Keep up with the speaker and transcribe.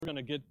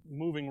going to get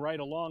moving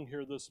right along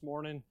here this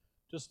morning.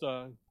 Just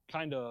a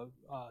kind of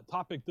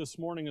topic this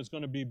morning is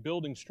going to be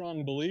building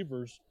strong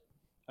believers.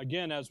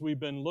 Again, as we've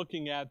been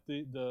looking at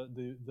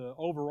the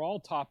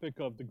overall topic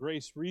of the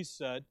grace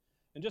reset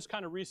and just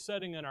kind of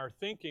resetting in our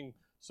thinking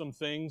some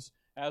things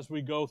as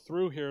we go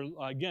through here.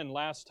 Again,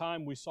 last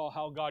time we saw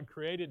how God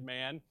created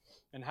man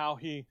and how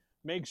He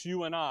makes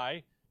you and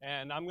I.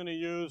 And I'm going to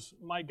use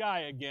my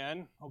guy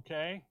again,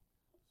 okay?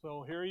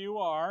 So here you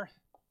are,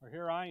 or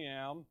here I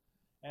am,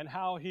 and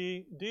how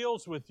He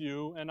deals with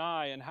you and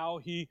I, and how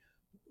He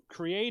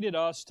created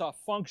us to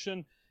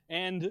function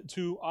and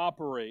to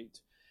operate.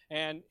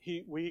 And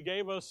He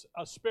gave us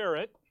a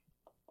spirit,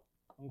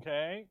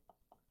 okay?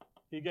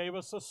 He gave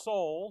us a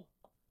soul,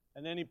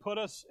 and then He put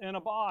us in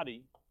a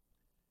body.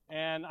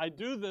 And I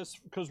do this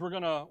because we're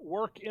going to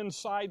work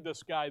inside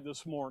this guy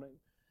this morning.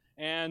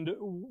 And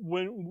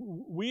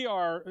when we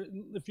are,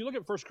 if you look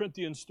at 1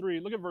 Corinthians 3,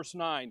 look at verse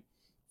 9.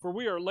 For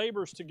we are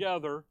laborers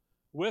together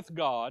with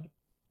God.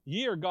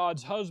 Ye are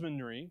God's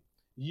husbandry.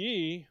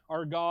 Ye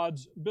are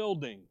God's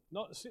building.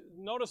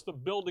 Notice the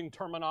building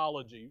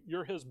terminology.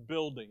 You're His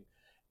building.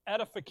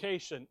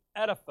 Edification,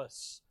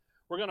 edifice.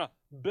 We're going to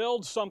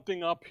build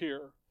something up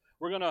here.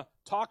 We're going to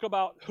talk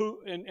about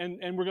who,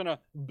 and we're going to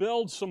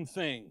build some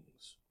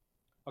things.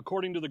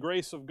 According to the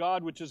grace of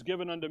God, which is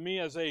given unto me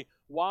as a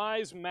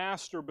wise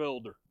master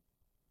builder.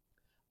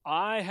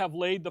 I have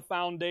laid the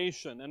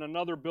foundation, and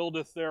another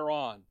buildeth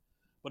thereon.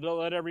 But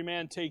let every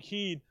man take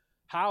heed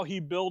how he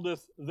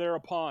buildeth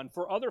thereupon.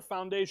 For other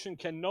foundation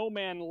can no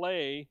man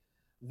lay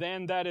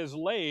than that is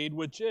laid,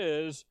 which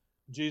is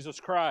Jesus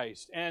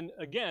Christ. And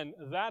again,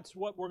 that's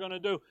what we're going to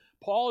do.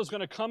 Paul is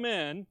going to come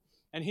in,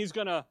 and he's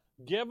going to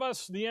give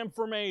us the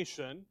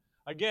information.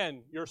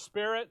 Again, your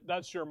spirit,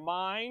 that's your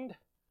mind.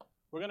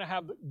 We're going to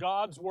have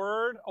God's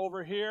Word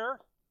over here.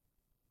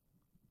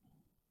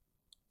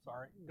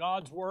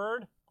 God's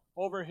Word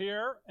over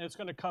here. And it's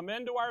going to come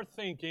into our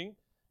thinking,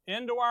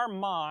 into our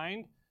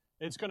mind.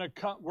 It's going to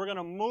come. We're going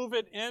to move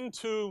it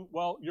into,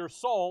 well, your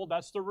soul.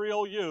 That's the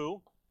real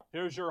you.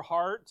 Here's your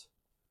heart.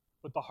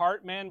 With the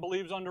heart, man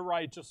believes unto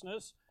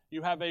righteousness.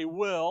 You have a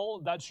will.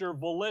 That's your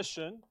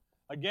volition.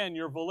 Again,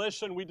 your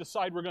volition, we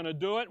decide we're going to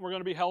do it. We're going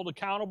to be held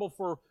accountable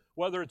for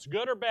whether it's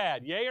good or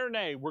bad, yea or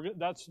nay.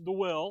 That's the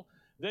will.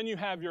 Then you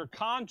have your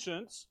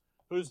conscience,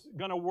 who's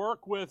going to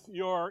work with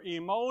your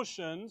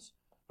emotions,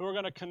 who are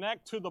going to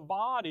connect to the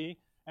body,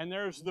 and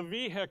there's the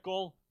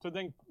vehicle to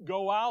then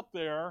go out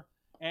there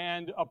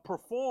and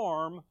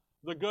perform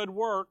the good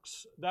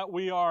works that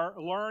we are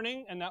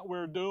learning and that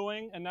we're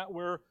doing and that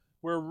we're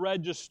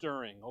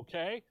registering,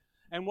 okay?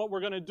 And what we're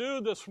going to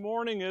do this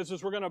morning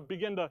is we're going to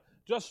begin to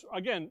just,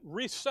 again,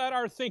 reset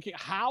our thinking,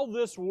 how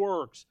this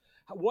works.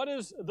 What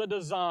is the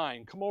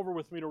design? Come over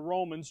with me to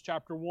Romans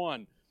chapter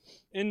 1.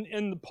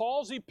 In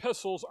Paul's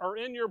epistles are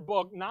in your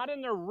book, not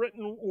in their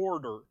written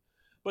order,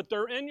 but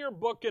they're in your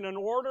book in an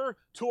order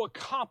to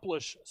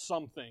accomplish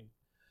something.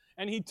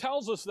 And he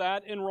tells us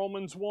that in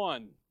Romans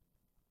 1.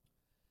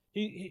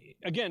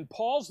 Again,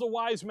 Paul's the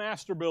wise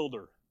master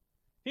builder.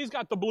 He's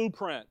got the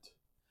blueprint.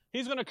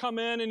 He's going to come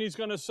in and he's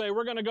going to say,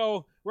 we're going to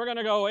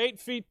go 8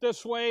 feet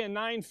this way and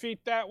 9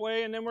 feet that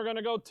way, and then we're going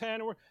to go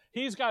 10.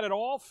 He's got it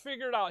all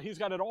figured out. He's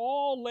got it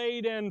all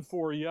laid in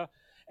for you.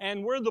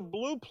 And where the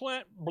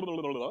blueprint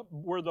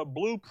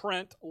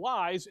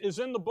lies is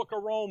in the book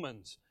of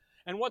Romans.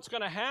 And what's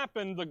going to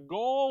happen, the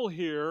goal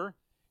here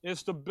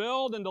is to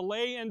build and to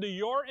lay into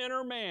your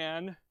inner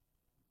man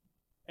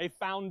a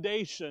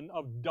foundation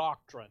of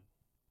doctrine.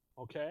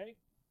 Okay?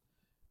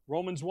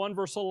 Romans 1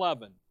 verse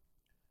 11.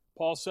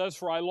 Paul says,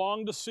 For I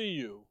long to see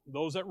you,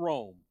 those at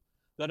Rome,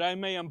 that I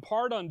may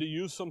impart unto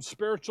you some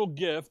spiritual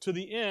gift, to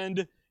the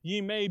end ye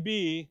may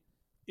be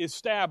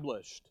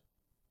established.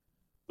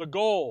 The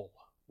goal.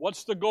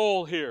 What's the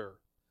goal here?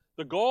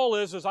 The goal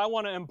is I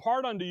want to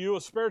impart unto you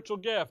a spiritual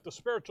gift. The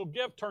spiritual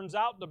gift turns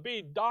out to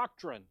be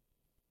doctrine.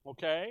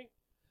 Okay?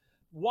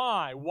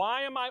 Why?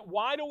 Why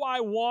do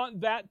I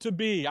want that to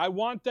be?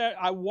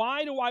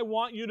 Why do I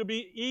want you to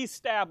be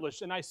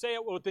established? And I say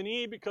it with an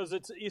E because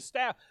it's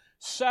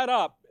set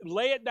up.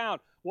 Lay it down.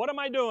 What am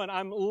I doing?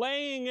 I'm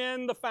laying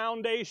in the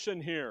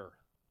foundation here.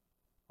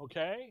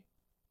 Okay?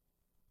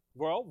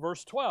 Well,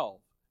 verse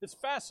 12. It's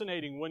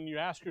fascinating when you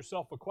ask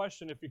yourself a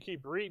question. If you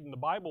keep reading, the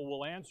Bible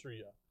will answer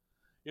you.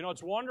 You know,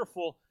 it's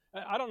wonderful.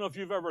 I don't know if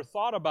you've ever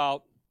thought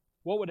about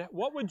what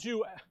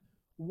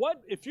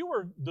if you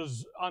were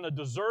on a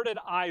deserted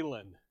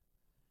island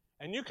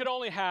and you could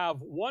only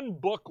have one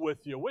book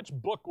with you, which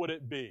book would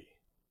it be?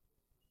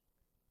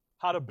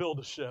 How to Build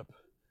a Ship.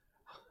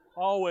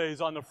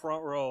 Always on the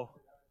front row.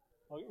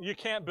 You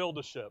can't build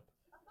a ship.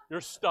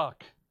 You're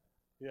stuck.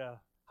 Yeah.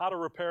 How to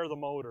repair the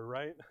motor,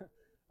 right?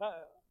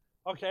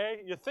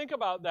 Okay, you think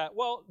about that.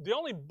 Well, the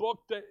only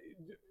book that,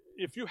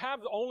 if you have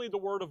only the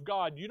Word of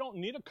God, you don't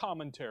need a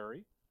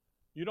commentary.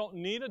 You don't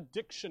need a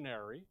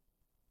dictionary.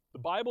 The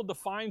Bible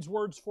defines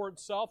words for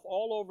itself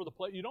all over the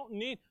place.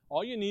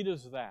 All you need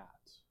is that.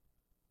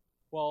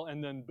 Well,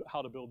 and then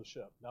how to build a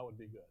ship. That would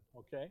be good,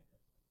 okay?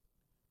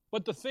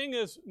 But the thing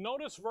is,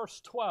 notice verse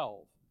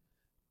 12.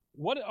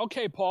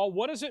 Okay, Paul,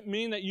 what does it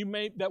mean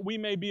that we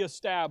may be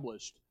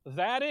established?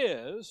 That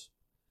is,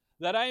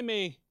 that I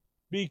may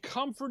be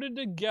comforted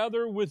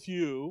together with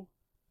you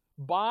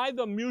by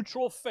the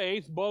mutual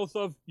faith both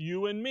of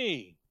you and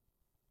me.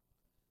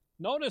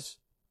 Notice,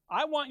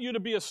 I want you to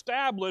be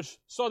established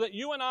so that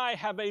you and I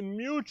have a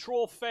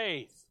mutual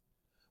faith.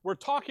 We're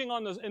talking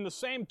in the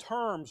same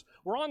terms.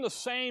 We're on the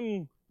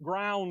same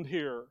ground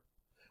here.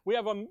 We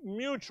have a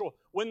mutual.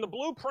 When the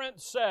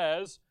blueprint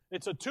says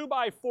it's a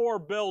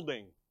 2x4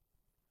 building,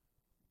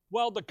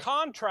 well, the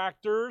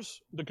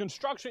contractors, the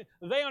construction,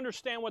 they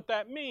understand what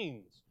that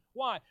means.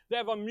 Why? They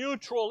have a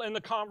mutual in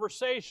the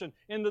conversation,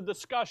 in the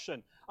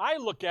discussion. I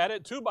look at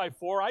it,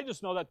 2x4, I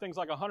just know that thing's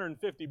like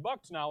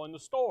 $150 now in the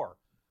store,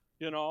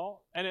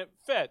 and it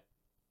fit.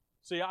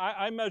 See,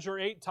 I measure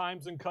 8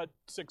 times and cut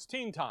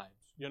 16 times,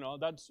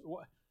 that's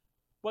what.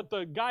 But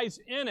the guys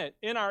in it,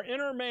 in our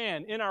inner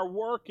man, in our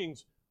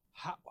workings,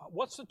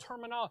 what's the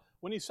terminology?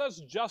 When he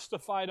says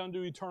justified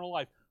unto eternal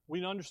life,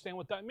 we understand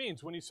what that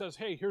means. When he says,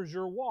 hey, here's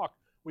your walk,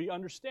 we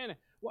understand it.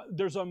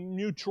 There's a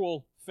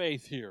mutual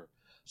faith here.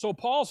 So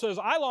Paul says,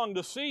 I long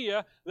to see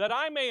you, that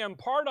I may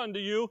impart unto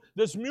you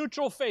this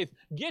mutual faith.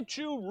 Get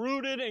you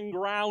rooted and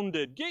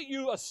grounded. Get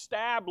you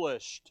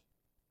established.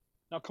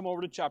 Now come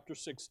over to chapter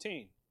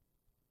 16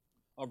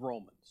 of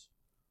Romans.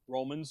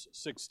 Romans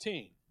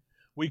 16.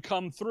 We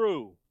come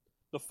through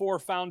the 4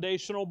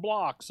 foundational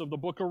blocks of the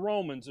book of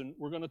Romans, and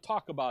we're going to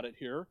talk about it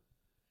here.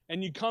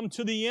 And you come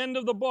to the end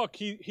of the book.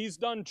 He's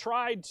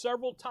tried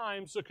several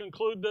times to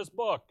conclude this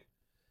book.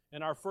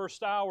 In our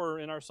first hour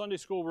in our Sunday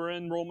school, we're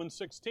in Romans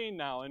 16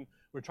 now, and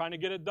we're trying to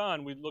get it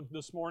done. We looked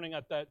this morning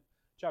at that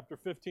chapter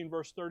 15,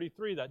 verse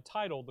 33, that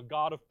title, the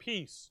God of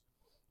Peace.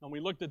 And we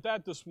looked at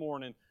that this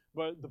morning.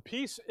 But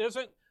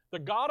the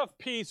God of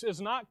peace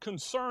is not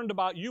concerned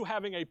about you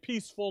having a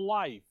peaceful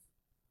life.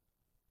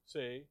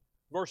 See,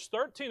 verse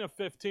 13 of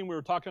 15, we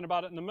were talking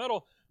about it in the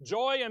middle,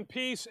 joy and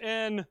peace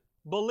in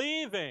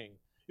believing.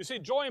 You see,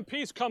 joy and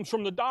peace comes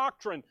from the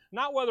doctrine,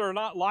 not whether or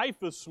not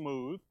life is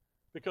smooth,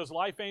 because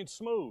life ain't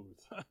smooth.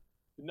 It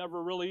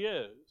never really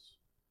is.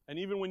 And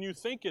even when you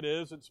think it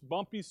is, it's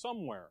bumpy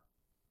somewhere.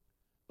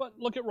 But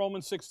look at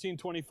Romans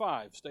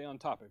 16:25. Stay on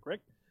topic,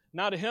 Rick.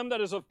 Now to him that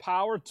is of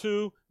power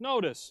to,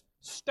 notice,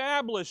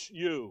 establish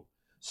you,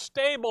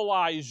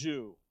 stabilize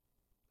you.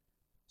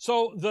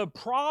 So the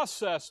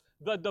process,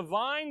 the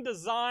divine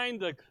design,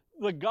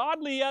 the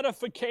godly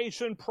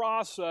edification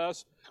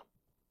process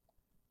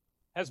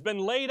has been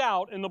laid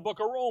out in the book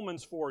of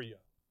Romans for you.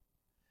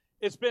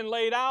 It's been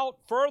laid out,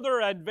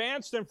 further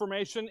advanced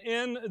information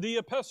in the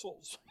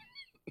epistles.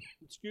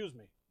 Excuse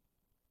me.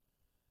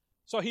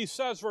 So he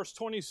says, verse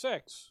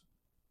 26,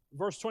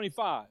 verse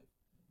 25,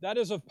 that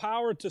is of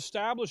power to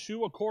establish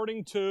you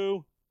according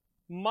to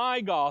my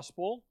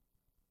gospel.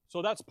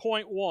 So that's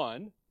point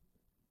 1.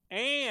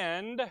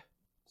 And,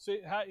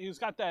 see, he's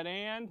got that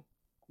and,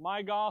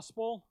 my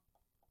gospel,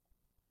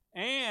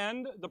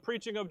 and the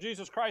preaching of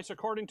Jesus Christ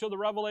according to the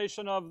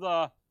revelation of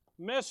the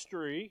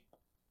mystery,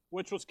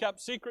 which was kept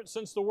secret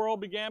since the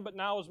world began, but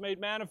now is made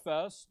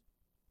manifest,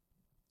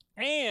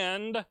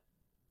 and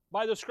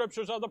by the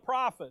scriptures of the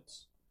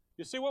prophets.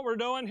 You see what we're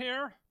doing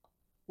here?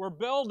 We're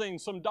building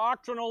some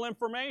doctrinal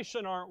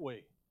information, aren't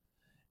we?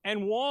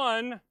 And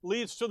one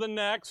leads to the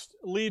next,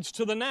 leads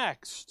to the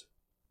next.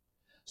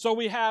 So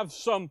we have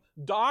some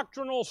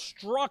doctrinal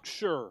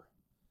structure,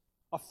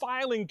 a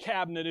filing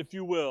cabinet, if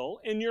you will,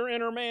 in your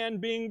inner man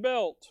being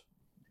built.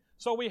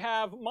 So we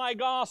have my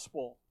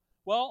gospel.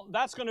 Well,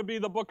 that's going to be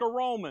the book of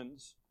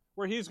Romans,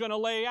 where he's going to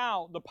lay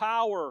out the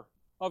power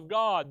of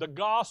God, the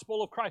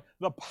gospel of Christ,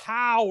 the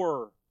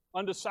power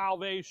unto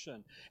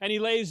salvation. And he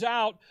lays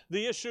out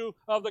the issue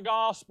of the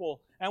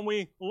gospel, and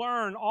we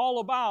learn all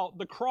about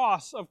the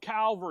cross of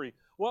Calvary.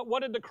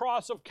 What did the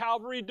cross of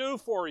Calvary do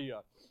for you?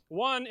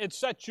 1, it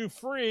sets you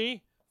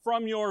free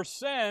from your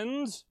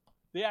sins,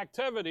 the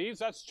activities.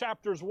 That's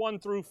chapters 1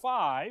 through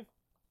 5.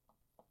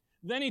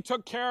 Then he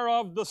took care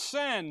of the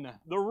sin,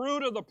 the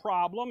root of the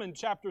problem in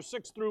chapter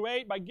 6 through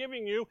 8 by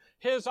giving you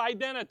his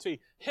identity,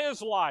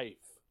 his life.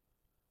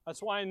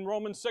 That's why in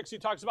Romans 6 he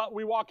talks about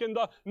we walk in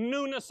the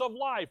newness of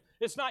life.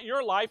 It's not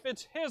your life,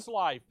 it's his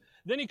life.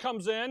 Then he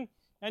comes in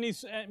and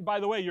by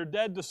the way, you're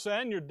dead to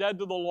sin, you're dead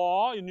to the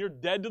law, and you're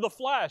dead to the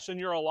flesh, and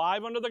you're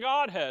alive unto the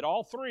Godhead.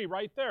 All 3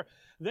 right there.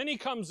 Then he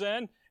comes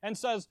in and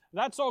says,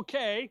 that's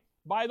okay.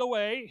 By the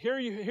way,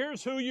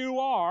 here's who you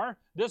are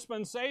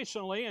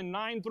dispensationally in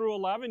 9 through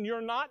 11.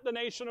 You're not the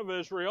nation of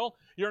Israel.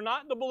 You're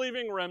not the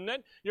believing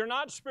remnant. You're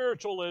not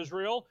spiritual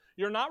Israel.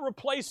 You're not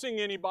replacing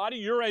anybody.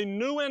 You're a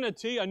new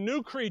entity, a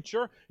new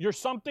creature. You're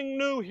something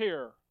new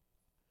here.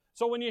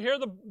 So when you hear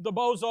the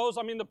bozos,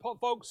 the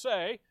folks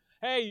say,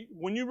 hey,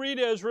 when you read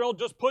Israel,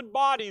 just put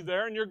body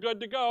there and you're good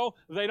to go.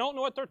 They don't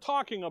know what they're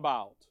talking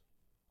about.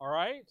 All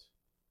right?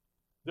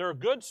 There are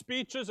good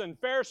speeches and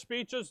fair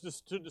speeches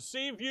to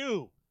deceive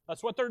you.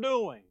 That's what they're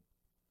doing.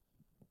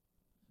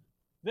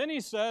 Then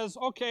he says,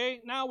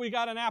 okay, now we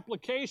got an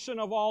application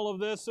of all of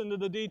this into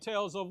the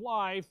details of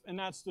life, and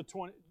that's the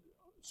 20.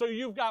 So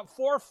you've got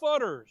 4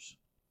 footers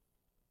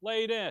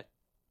laid in.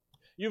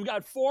 You've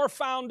got 4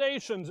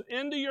 foundations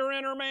into your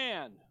inner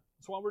man.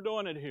 That's why we're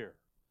doing it here.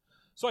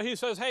 So he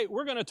says, hey,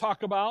 we're going to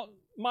talk about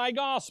my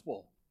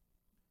gospel.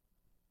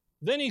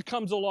 Then he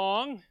comes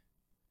along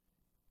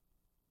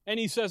and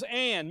he says,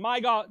 and my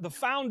God, the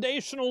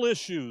foundational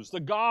issues, the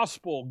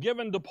gospel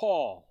given to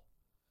Paul,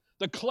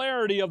 the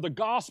clarity of the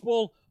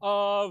gospel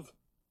of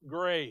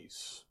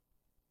grace.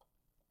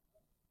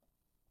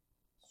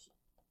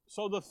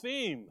 So the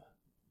theme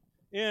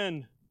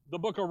in the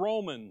book of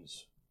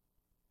Romans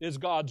is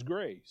God's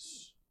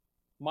grace,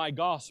 my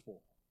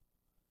gospel.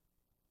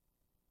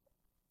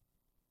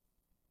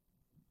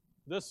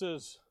 This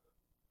is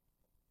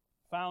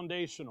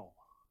foundational.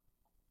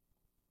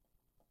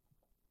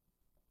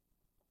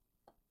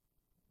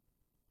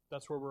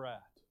 That's where we're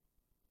at.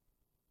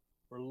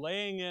 We're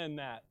laying in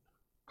that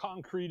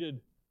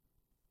concreted.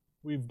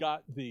 We've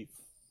got the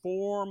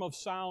form of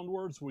sound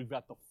words. We've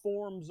got the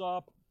forms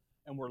up,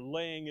 and we're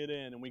laying it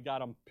in, and we got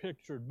them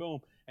pictured. Boom.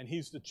 And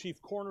He's the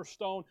chief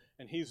cornerstone,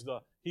 and He's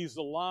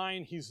the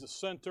line, He's the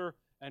center,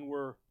 and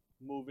we're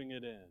moving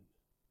it in.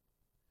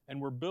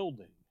 And we're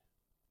building.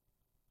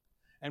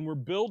 And we're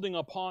building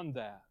upon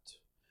that.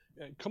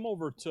 Come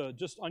over to,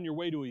 just on your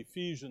way to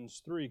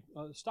Ephesians 3,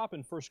 stop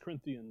in 1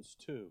 Corinthians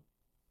 2.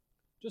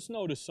 Just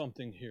notice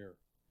something here.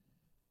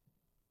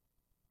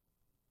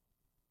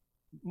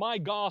 My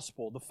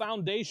gospel, the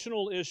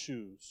foundational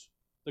issues,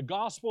 the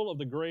gospel of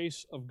the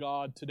grace of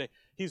God today.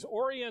 He's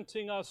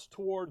orienting us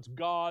towards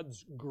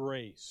God's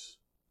grace.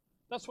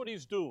 That's what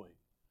He's doing.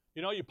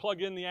 You know, you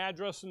plug in the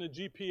address in the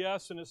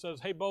GPS and it says,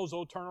 hey,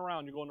 Bozo, turn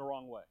around. You're going the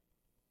wrong way.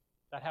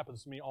 That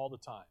happens to me all the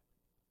time.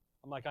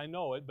 I'm like, I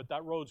know it, but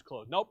that road's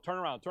closed. Nope, turn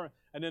around, turn.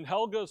 And then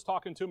Helga's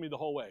talking to me the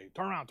whole way.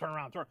 Turn around, turn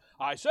around, turn.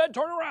 I said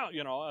turn around,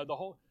 you know, the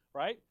whole,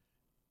 right?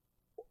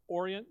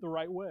 Orient the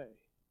right way.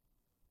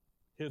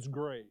 His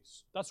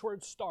grace. That's where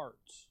it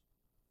starts.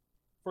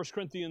 1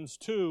 Corinthians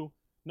 2,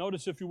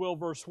 notice if you will,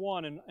 verse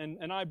 1,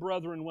 and I,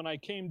 brethren, when I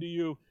came to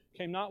you,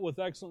 came not with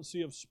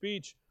excellency of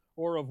speech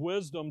or of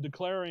wisdom,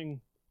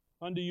 declaring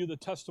unto you the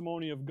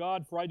testimony of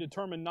God, for I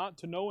determined not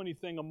to know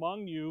anything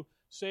among you,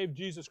 save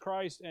Jesus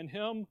Christ and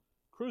Him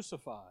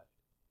crucified.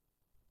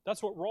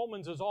 That's what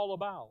Romans is all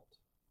about.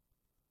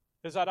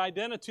 Is that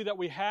identity that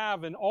we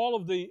have and all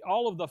of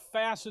the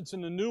facets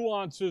and the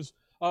nuances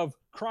of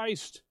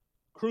Christ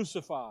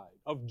crucified,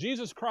 of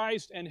Jesus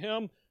Christ and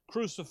Him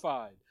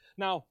crucified.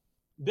 Now,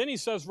 then he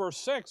says, verse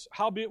 6,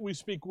 howbeit we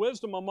speak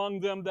wisdom among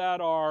them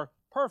that are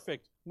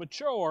perfect,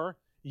 mature,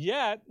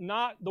 yet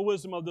not the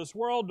wisdom of this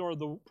world, nor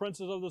the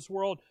princes of this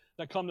world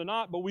that come to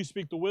naught, but we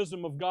speak the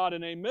wisdom of God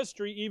in a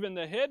mystery, even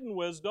the hidden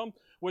wisdom,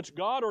 which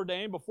God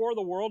ordained before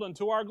the world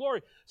unto our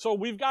glory. So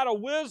we've got a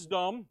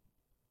wisdom.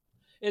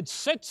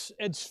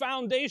 Its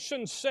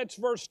foundation sits,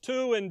 verse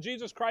 2, in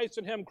Jesus Christ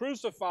and Him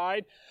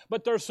crucified,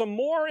 but there's some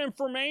more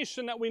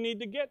information that we need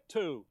to get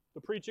to.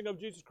 The preaching of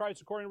Jesus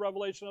Christ according to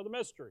revelation of the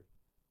mystery.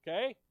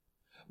 Okay?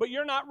 But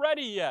you're not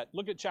ready yet.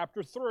 Look at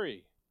chapter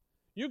 3.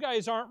 You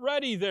guys aren't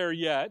ready there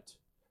yet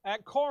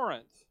at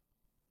Corinth.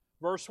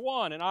 Verse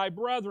 1, and I,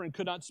 brethren,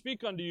 could not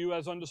speak unto you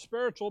as unto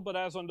spiritual, but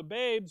as unto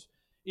babes,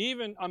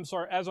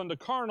 as unto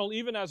carnal,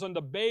 even as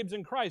unto babes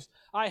in Christ.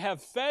 I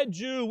have fed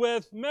you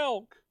with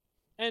milk,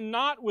 and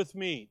not with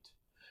meat.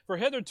 For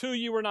hitherto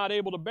you were not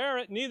able to bear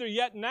it, neither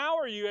yet now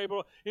are you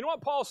able to. You know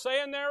what Paul's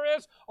saying there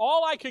is?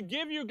 All I could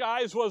give you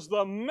guys was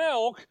the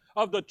milk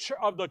of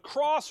the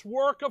cross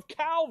work of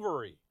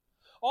Calvary.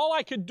 All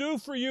I could do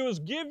for you is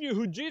give you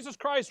who Jesus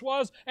Christ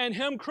was and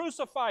Him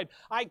crucified.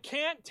 I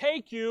can't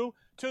take you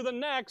to the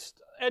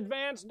next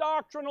advanced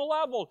doctrinal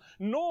level,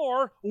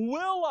 nor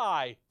will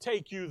I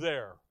take you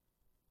there.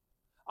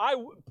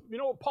 You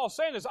know what Paul's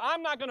saying is,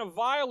 I'm not going to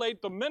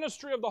violate the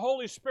ministry of the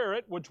Holy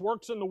Spirit, which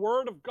works in the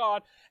Word of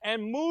God,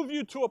 and move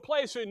you to a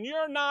place and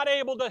you're not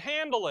able to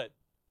handle it.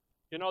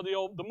 You know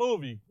the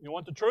movie, you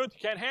want the truth? You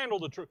can't handle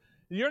the truth.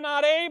 You're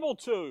not able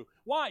to.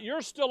 Why?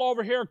 You're still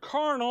over here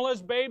carnal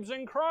as babes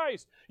in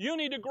Christ. You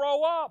need to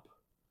grow up.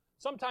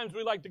 Sometimes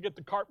we like to get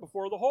the cart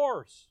before the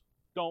horse,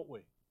 don't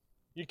we?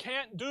 You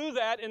can't do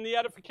that in the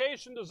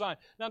edification design.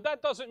 Now,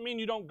 that doesn't mean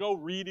you don't go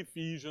read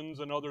Ephesians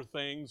and other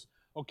things,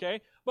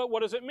 okay? But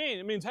what does it mean?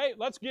 It means, hey,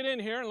 let's get in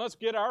here and let's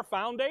get our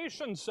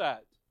foundation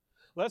set.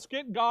 Let's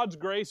get God's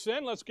grace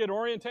in. Let's get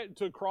oriented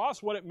to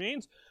cross what it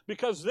means.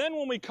 Because then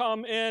when we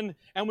come in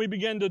and we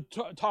begin to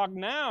talk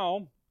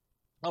now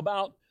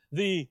about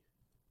the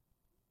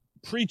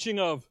preaching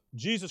of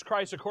Jesus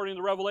Christ according to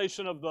the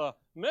revelation of the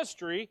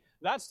mystery,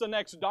 that's the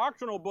next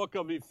doctrinal book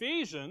of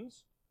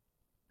Ephesians.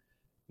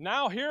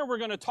 Now here we're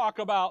going to talk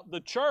about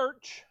the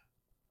church,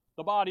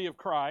 the body of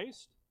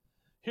Christ.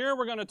 Here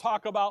we're going to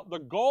talk about the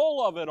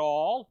goal of it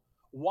all.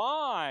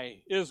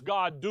 Why is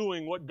God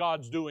doing what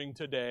God's doing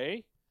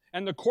today?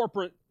 And the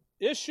corporate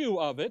issue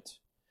of it,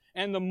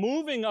 and the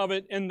moving of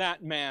it in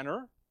that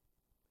manner.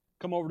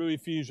 Come over to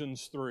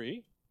Ephesians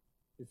 3.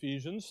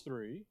 Ephesians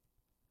 3.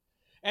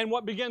 And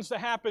what begins to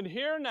happen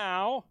here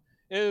now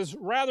is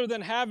rather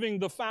than having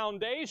the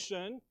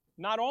foundation,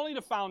 not only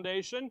the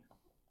foundation,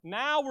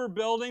 now we're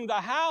building the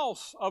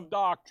house of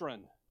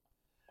doctrine.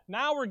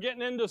 Now we're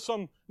getting into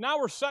now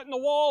we're setting the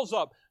walls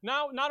up.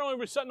 Now, not only are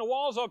we setting the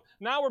walls up,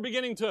 now we're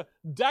beginning to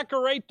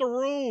decorate the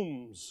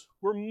rooms.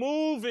 We're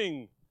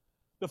moving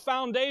the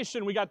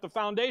foundation. We got the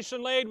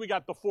foundation laid. We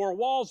got the 4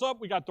 walls up.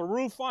 We got the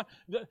roof on.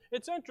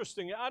 It's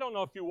interesting. I don't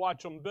know if you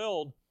watch them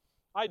build.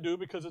 I do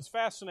because it's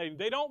fascinating.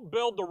 They don't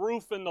build the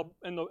roof out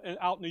in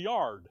the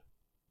yard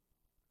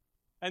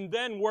and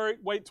then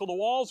wait till the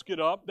walls get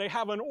up. They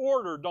have an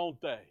order, don't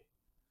they?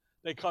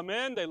 They come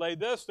in, they lay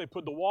this, they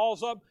put the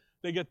walls up,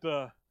 they get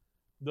the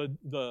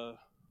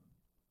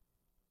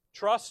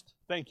truss,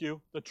 thank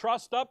you, the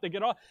truss up, they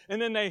get all,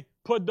 and then they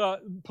put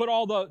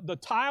all the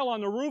tile on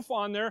the roof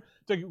on there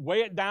to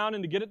weigh it down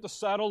and to get it to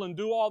settle and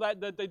do all that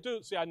they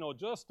do. See, I know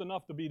just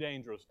enough to be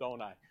dangerous,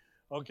 don't I?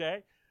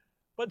 Okay?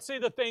 But see,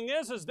 the thing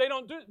is they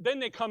don't do, then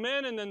they come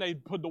in and then they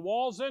put the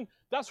walls in.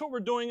 That's what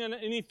we're doing in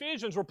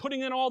Ephesians. We're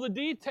putting in all the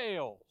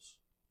details.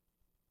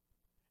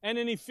 And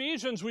in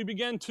Ephesians, we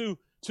begin to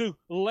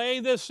lay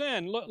this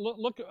in.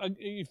 Look at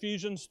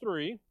Ephesians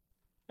 3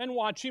 and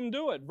watch him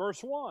do it.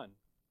 Verse 1.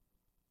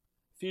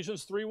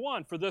 Ephesians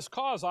 3:1. For this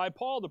cause I,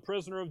 Paul, the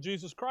prisoner of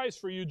Jesus Christ,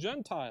 for you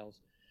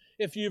Gentiles,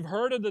 if you've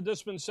heard of the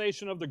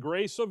dispensation of the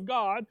grace of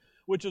God,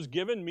 which is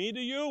given me to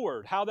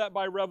youward, how that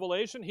by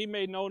revelation he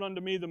made known unto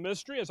me the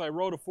mystery, as I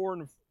wrote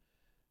afore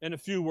in a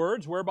few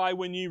words, whereby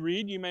when ye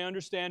read ye may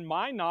understand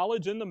my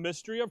knowledge in the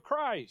mystery of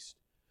Christ,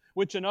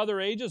 which in other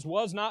ages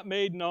was not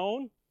made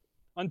known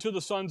unto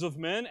the sons of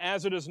men,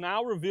 as it is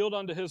now revealed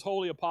unto his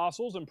holy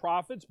apostles and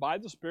prophets by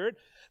the Spirit,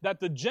 that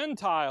the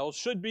Gentiles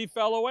should be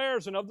fellow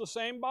heirs and of the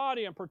same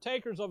body and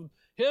partakers of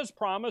his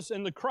promise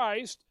in the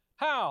Christ.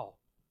 How?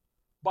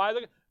 By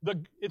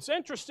it's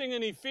interesting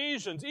in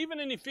Ephesians, even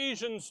in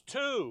Ephesians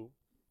 2,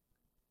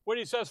 when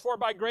he says, for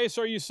by grace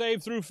are you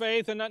saved through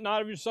faith, and that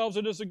not of yourselves,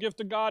 it is a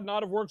gift of God,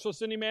 not of works,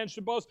 lest any man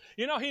should boast.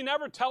 You know, he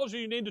never tells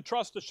you need to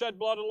trust the shed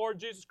blood of the Lord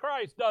Jesus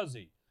Christ, does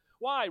he?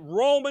 Why?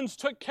 Romans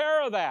took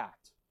care of that.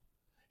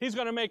 He's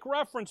going to make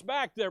reference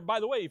back there. By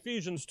the way,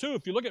 Ephesians 2,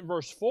 if you look at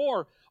verse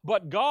 4,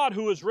 but God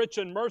who is rich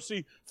in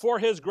mercy for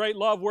his great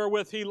love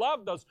wherewith he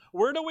loved us.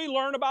 Where do we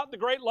learn about the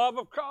great love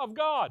of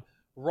God?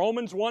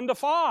 Romans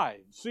 1-5.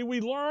 See,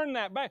 we learn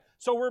that back.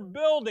 So we're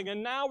building,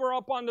 and now we're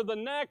up onto the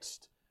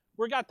next.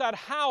 We got that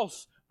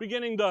house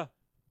beginning to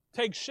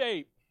take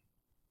shape.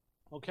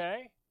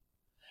 Okay?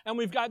 And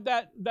we've got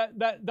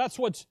that's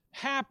what's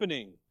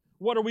happening.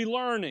 What are we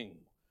learning?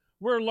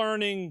 We're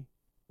learning,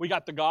 we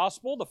got the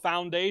gospel, the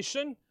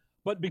foundation,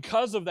 but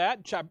because of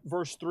that,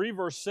 verse 3,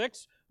 verse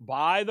 6,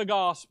 by the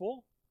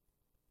gospel,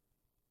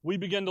 we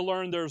begin to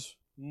learn there's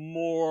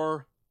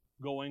more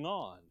going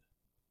on.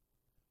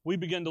 We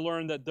begin to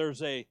learn that there's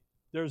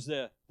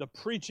the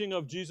preaching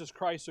of Jesus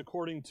Christ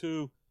according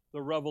to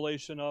the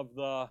revelation of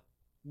the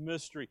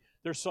mystery.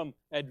 There's some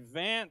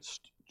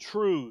advanced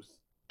truth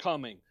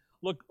coming.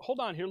 Look,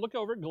 hold on here. Look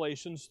over at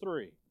Galatians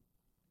 3.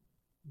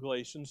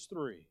 Galatians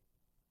 3.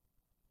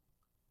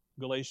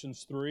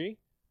 Galatians 3,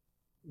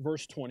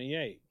 verse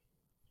 28.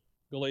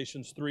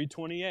 Galatians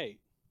 3:28.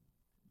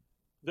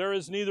 There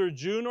is neither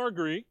Jew nor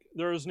Greek,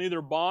 there is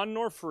neither bond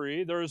nor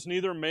free, there is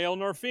neither male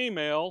nor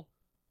female.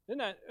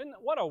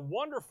 What a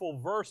wonderful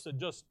verse that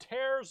just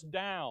tears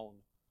down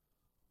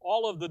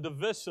all of the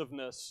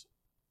divisiveness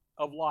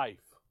of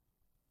life.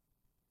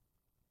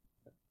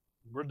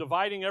 We're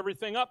dividing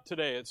everything up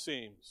today, it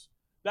seems.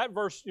 That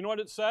verse, you know what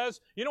it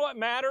says? You know what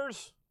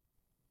matters?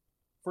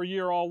 For ye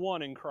are all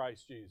one in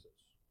Christ Jesus.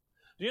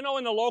 Do you know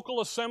in the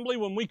local assembly,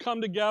 when we come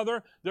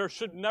together, there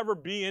should never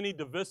be any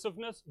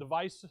divisiveness,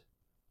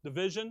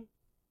 division?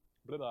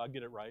 I'll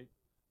get it right.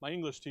 My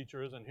English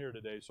teacher isn't here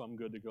today, so I'm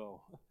good to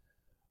go.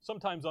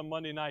 Sometimes on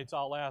Monday nights,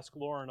 I'll ask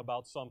Lauren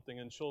about something,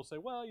 and she'll say,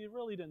 well, you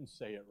really didn't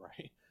say it right.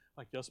 I'm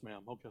like, yes,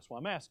 ma'am. Okay, that's why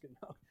I'm asking.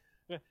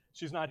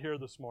 She's not here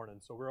this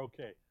morning, so we're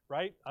okay,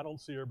 right? I don't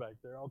see her back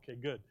there. Okay,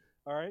 good.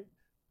 All right?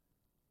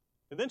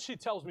 And then she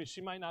tells me she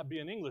might not be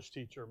an English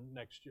teacher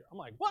next year. I'm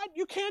like, what?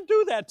 You can't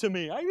do that to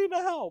me. I need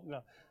help.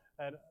 No.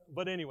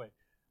 But anyway,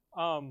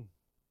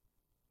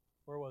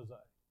 where was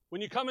I?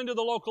 When you come into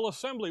the local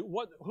assembly,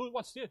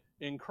 what's the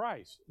in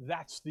Christ?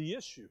 That's the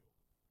issue.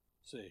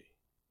 See.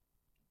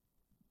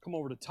 Come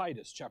over to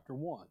Titus chapter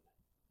 1.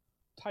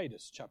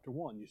 Titus chapter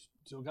 1. You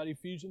still got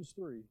Ephesians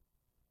 3.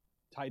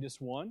 Titus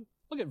 1.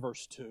 Look at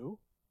verse 2.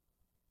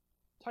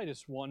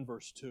 Titus 1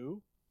 verse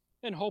 2.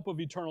 In hope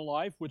of eternal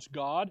life, which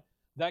God,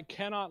 that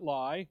cannot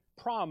lie,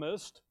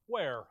 promised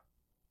where?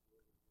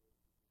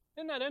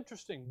 Isn't that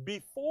interesting?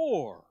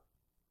 Before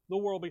the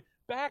world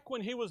back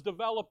when he was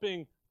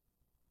developing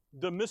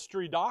the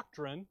mystery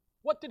doctrine,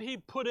 what did he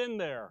put in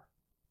there?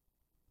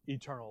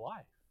 Eternal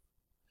life.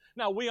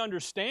 Now, we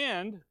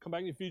understand, come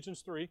back to Ephesians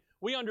 3,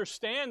 we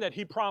understand that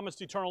he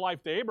promised eternal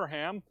life to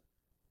Abraham,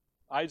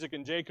 Isaac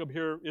and Jacob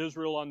here,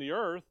 Israel on the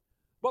earth.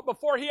 But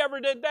before he ever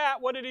did that,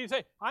 what did he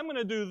say? I'm going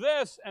to do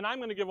this, and I'm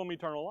going to give them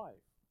eternal life.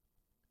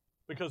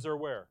 Because they're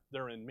where?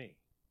 They're in me.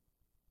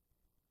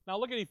 Now,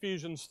 look at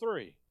Ephesians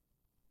 3,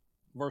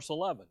 verse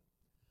 11.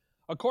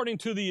 According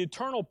to the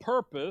eternal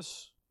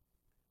purpose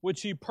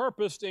which he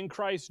purposed in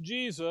Christ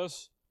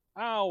Jesus,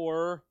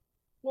 our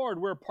Lord,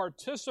 we're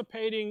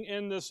participating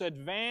in this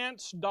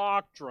advanced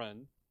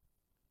doctrine,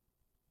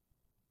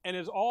 and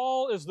it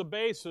all is the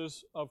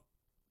basis of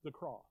the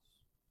cross.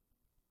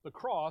 The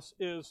cross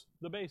is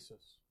the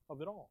basis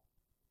of it all.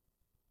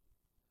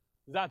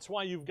 That's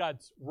why you've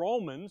got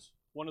Romans,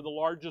 one of the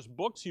largest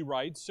books he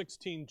writes,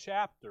 16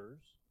 chapters,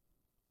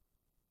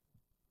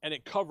 and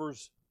it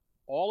covers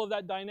all of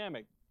that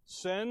dynamic.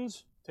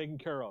 Sins, taken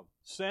care of.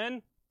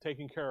 Sin,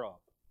 taken care of.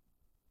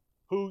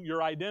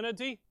 Your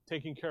identity,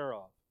 taken care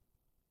of.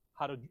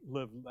 How to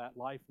live that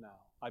life now.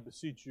 I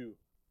beseech you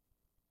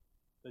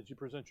that you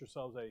present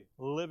yourselves a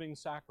living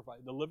sacrifice,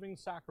 the living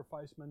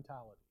sacrifice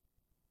mentality.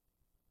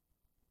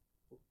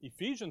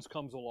 Ephesians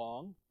comes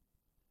along,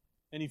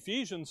 and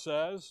Ephesians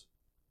says,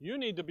 you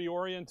need to be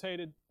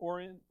oriented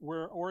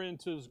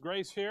to His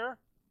grace here.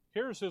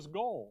 Here's His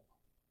goal.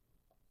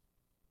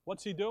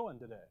 What's He doing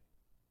today?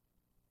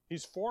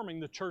 He's forming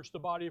the church, the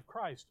body of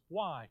Christ.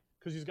 Why?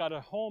 Because He's got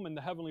a home in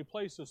the heavenly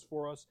places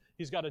for us.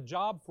 He's got a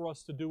job for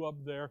us to do up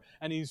there,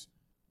 and He's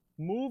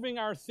moving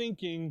our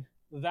thinking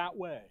that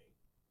way.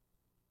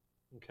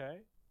 Okay?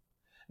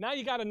 Now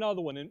you got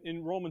another one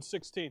in Romans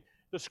 16.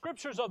 The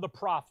scriptures of the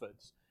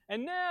prophets.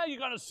 And now you're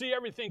going to see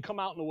everything come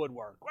out in the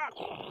woodwork.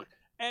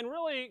 And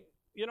really,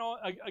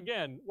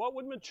 again, what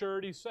would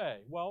maturity say?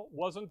 Well,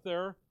 wasn't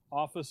there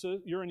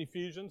offices? You're in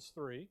Ephesians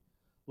 3.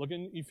 Look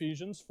in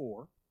Ephesians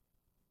 4.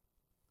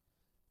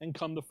 And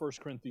come to 1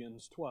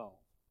 Corinthians 12.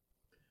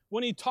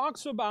 When he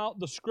talks about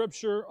the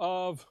scripture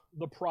of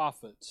the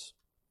prophets,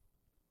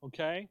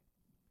 okay,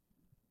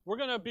 we're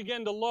going to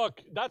begin to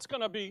look. That's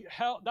going to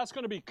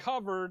be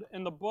covered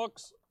in the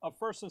books of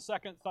 1st and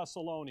 2nd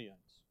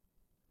Thessalonians.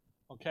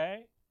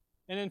 Okay?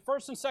 And in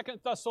 1st and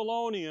 2nd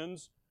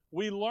Thessalonians,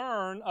 we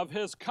learn of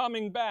His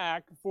coming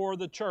back for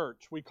the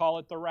church. We call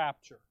it the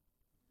rapture.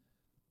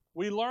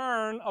 We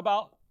learn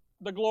about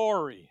the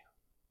glory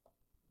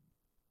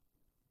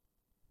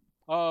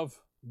of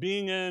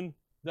being in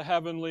the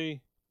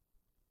heavenly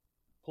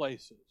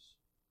places.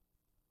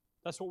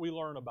 That's what we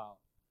learn about.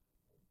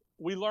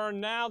 We learn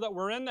now that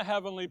we're in the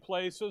heavenly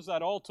places,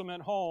 that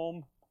ultimate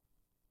home.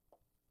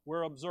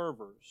 We're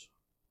observers.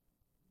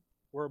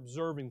 We're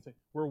observing things.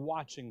 We're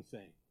watching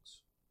things.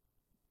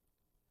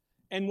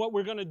 And what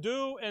we're going to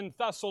do in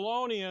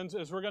Thessalonians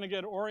is we're going to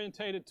get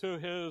orientated to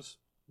His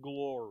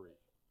glory.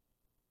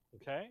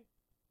 Okay?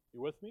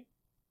 You with me?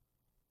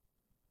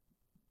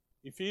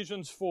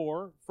 Ephesians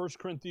 4, 1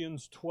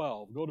 Corinthians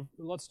 12.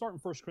 Let's start in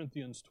 1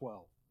 Corinthians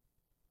 12.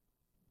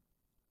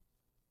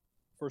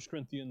 1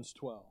 Corinthians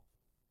 12.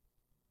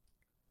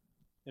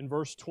 In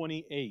verse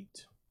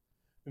 28.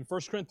 In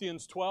 1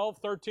 Corinthians 12,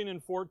 13,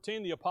 and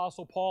 14, the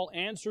Apostle Paul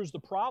answers the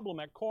problem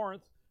at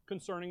Corinth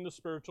concerning the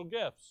spiritual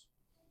gifts.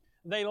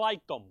 They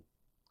liked them,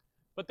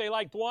 but they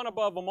liked one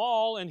above them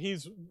all, and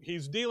he's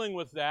dealing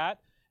with that.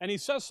 And he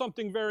says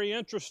something very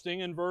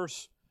interesting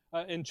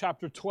in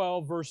chapter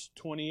 12, verse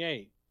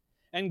 28.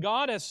 And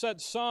God has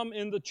set some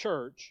in the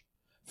church,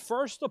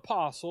 first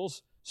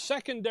apostles,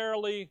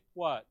 secondarily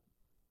what?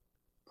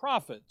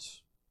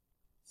 Prophets.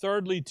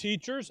 Thirdly,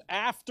 teachers.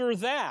 After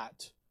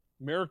that,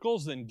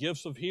 miracles, then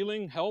gifts of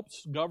healing,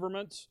 helps,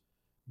 governments,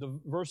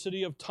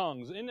 diversity of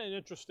tongues. Isn't it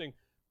interesting?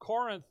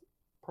 Corinth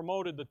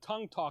promoted the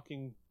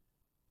tongue-talking,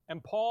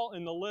 and Paul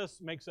in the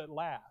list makes it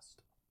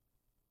last.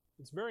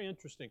 It's very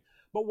interesting.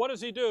 But what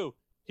does he do?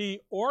 He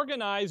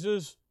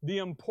organizes the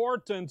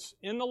importance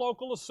in the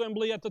local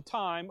assembly at the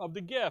time of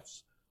the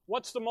gifts.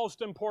 What's the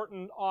most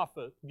important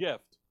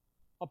gift?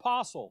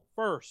 Apostle,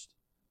 first.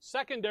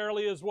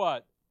 Secondarily is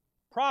what?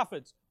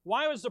 Prophets.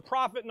 Why was the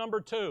prophet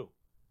number 2?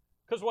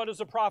 Because what does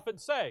the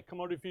prophet say? Come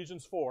on to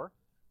Ephesians 4.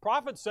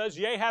 Prophet says,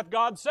 yea, hath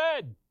God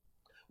said.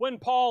 When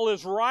Paul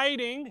is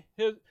writing,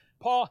 in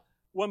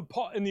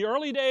the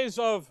early days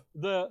of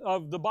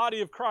the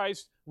body of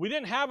Christ, we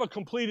didn't have a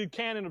completed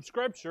canon of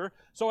Scripture.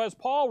 So as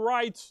Paul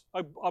writes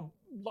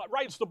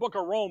the book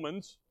of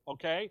Romans,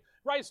 okay,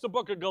 writes the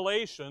book of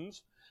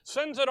Galatians,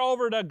 sends it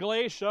over to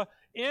Galatia,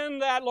 in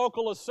that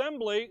local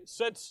assembly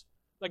sits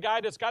the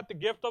guy that's got the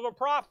gift of a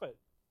prophet.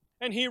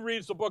 And he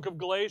reads the book of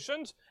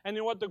Galatians, and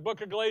you know what the book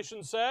of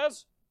Galatians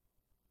says?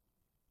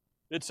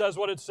 It says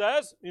what it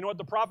says. You know what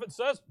the prophet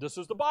says? This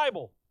is the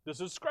Bible. This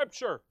is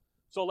Scripture.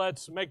 So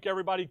let's make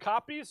everybody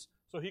copies.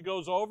 So he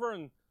goes over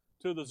and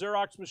to the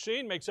Xerox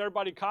machine, makes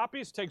everybody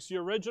copies, takes the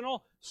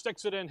original,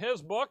 sticks it in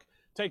his book,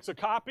 takes a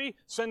copy,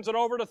 sends it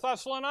over to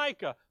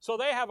Thessalonica. So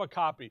they have a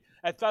copy.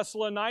 At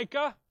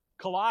Thessalonica,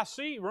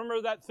 Colossae,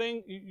 remember that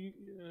thing?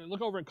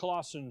 Look over in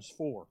Colossians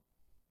 4.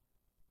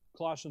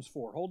 Colossians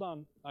 4. Hold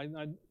on.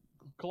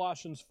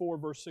 Colossians 4,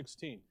 verse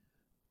 16.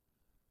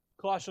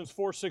 Colossians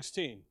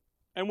 4:16.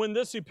 And when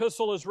this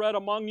epistle is read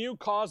among you,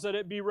 cause that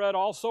it be read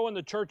also in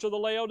the church of the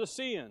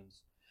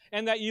Laodiceans,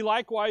 and that ye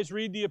likewise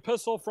read the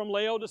epistle from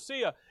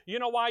Laodicea. You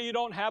know why you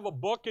don't have a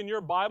book in your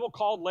Bible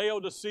called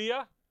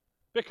Laodicea?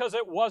 Because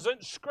it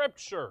wasn't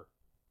Scripture.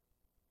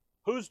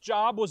 Whose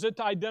job was it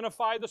to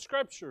identify the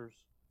Scriptures?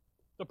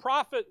 The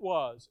prophet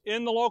was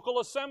in the local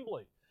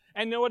assembly.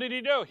 And then what did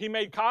he do? He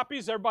made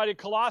copies. Everybody at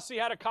Colossae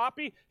had a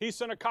copy. He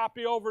sent a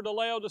copy over to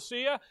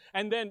Laodicea.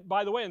 And then,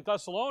 by the way, in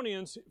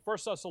Thessalonians, 1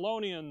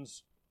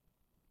 Thessalonians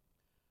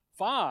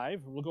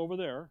 5, look over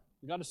there.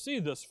 You got to see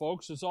this,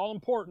 folks. It's all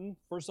important.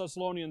 1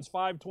 Thessalonians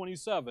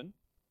 5:27.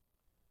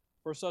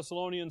 1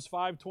 Thessalonians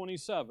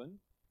 5:27.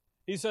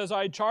 He says,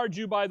 I charge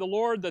you by the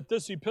Lord that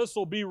this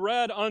epistle be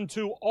read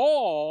unto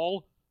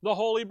all the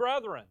holy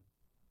brethren.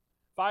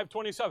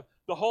 5:27.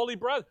 The holy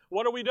brethren.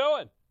 What are we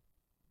doing?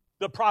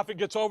 The prophet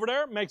gets over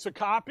there, makes a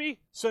copy,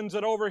 sends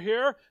it over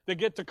here. They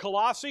get to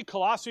Colossae.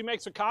 Colossae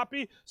makes a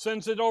copy,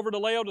 sends it over to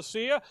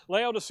Laodicea.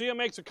 Laodicea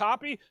makes a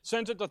copy,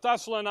 sends it to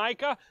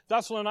Thessalonica.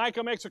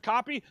 Thessalonica makes a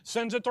copy,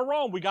 sends it to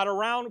Rome. We got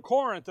around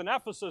Corinth and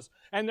Ephesus,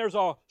 and there's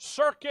a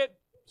circuit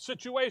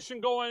situation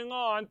going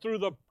on through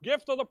the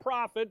gift of the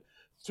prophet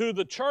to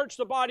the church,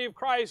 the body of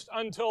Christ,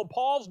 until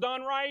Paul's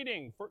done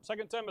writing, 2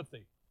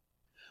 Timothy.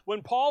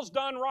 When Paul's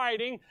done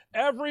writing,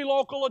 every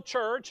local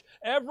church,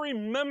 every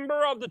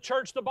member of the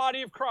church, the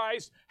body of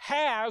Christ,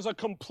 has a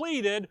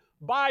completed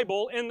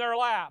Bible in their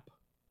lap.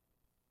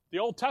 The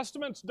Old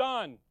Testament's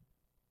done.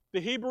 The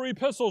Hebrew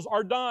epistles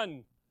are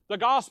done. The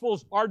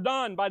Gospels are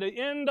done by the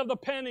end of the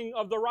penning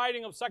of the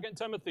writing of 2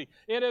 Timothy.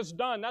 It is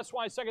done. That's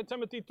why 2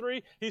 Timothy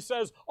 3, he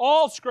says,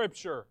 all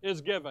Scripture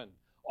is given.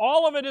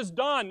 All of it is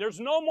done. There's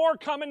no more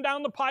coming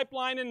down the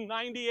pipeline in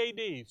 90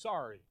 A.D.,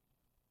 sorry,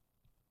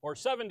 or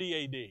 70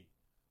 A.D.,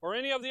 or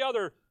any of the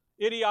other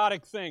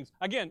idiotic things.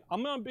 Again,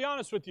 I'm going to be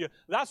honest with you.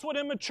 That's what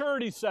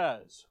immaturity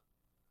says.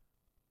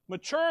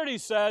 Maturity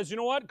says, you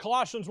know what?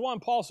 Colossians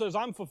 1, Paul says,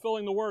 I'm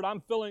fulfilling the word.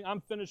 I'm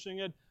finishing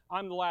it.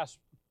 I'm the last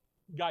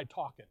guy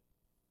talking.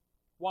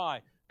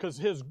 Why? Because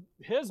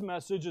his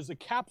message is a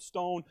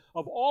capstone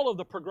of all of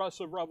the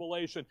progressive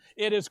revelation.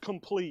 It is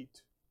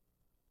complete.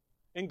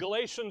 In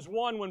Galatians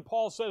 1, when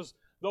Paul says,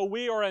 though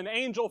we are an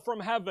angel from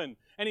heaven,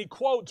 and he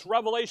quotes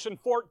Revelation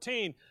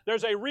 14.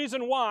 There's a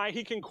reason why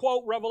he can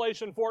quote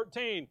Revelation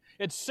 14.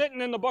 It's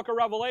sitting in the book of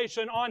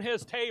Revelation on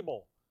his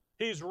table.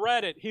 He's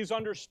read it. He's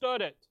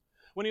understood it.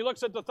 When he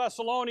looks at the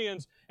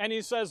Thessalonians and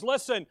he says,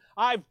 listen,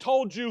 I've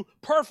told you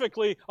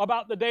perfectly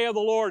about the day of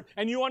the Lord,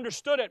 and you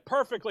understood it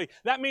perfectly.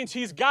 That means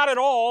he's got it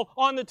all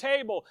on the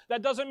table.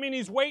 That doesn't mean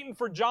he's waiting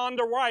for John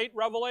to write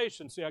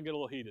Revelation. See, I get a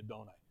little heated,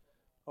 don't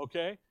I?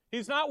 Okay?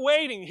 He's not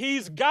waiting.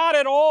 He's got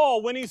it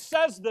all when he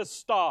says this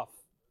stuff.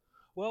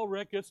 Well,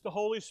 Rick, it's the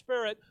Holy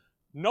Spirit.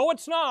 No,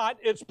 it's not.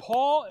 It's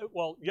Paul.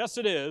 Well, yes,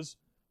 it is.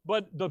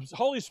 But the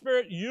Holy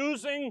Spirit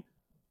using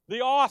the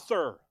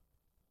author.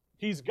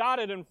 He's got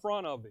it in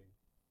front of him.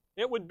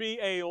 It would be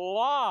a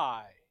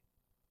lie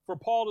for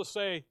Paul to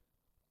say,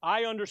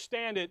 I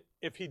understand it,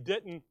 if he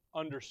didn't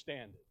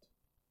understand it.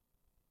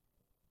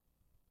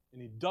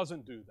 And he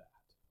doesn't do that.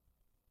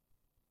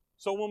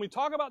 So when we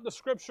talk about the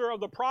Scripture of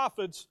the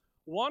prophets,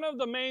 one of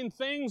the main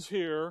things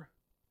here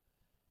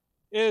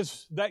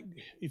is that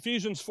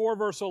Ephesians 4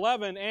 verse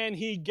 11, and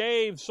he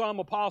gave some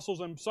apostles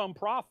and some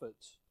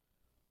prophets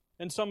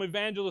and some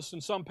evangelists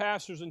and some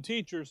pastors and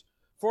teachers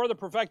for the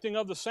perfecting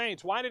of the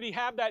saints. Why did he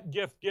have that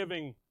gift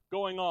giving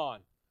going on?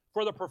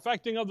 For the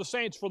perfecting of the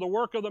saints, for the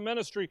work of the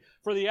ministry,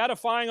 for the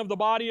edifying of the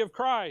body of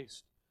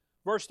Christ.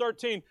 Verse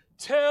 13,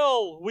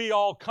 till we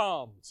all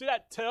come. See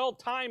that till?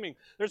 Timing.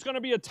 There's going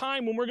to be a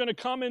time when we're going to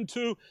come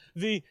into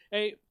the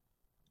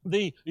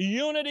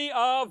unity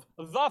of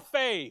the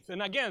faith.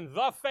 And again,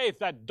 the faith,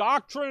 that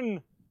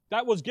doctrine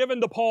that was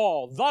given to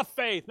Paul. The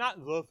faith,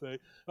 not the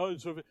faith.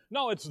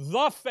 No, it's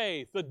the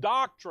faith, the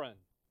doctrine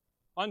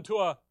unto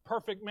a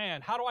perfect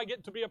man. How do I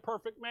get to be a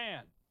perfect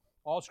man?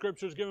 All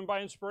Scripture is given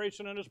by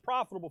inspiration and is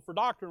profitable for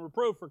doctrine,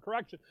 reproof, for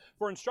correction,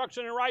 for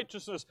instruction in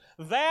righteousness,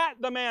 that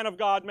the man of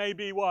God may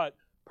be what?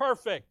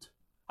 Perfect.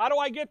 How do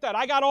I get that?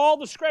 I got all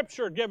the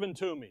Scripture given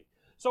to me.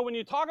 So when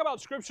you talk about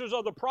Scriptures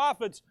of the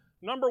prophets,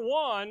 number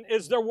one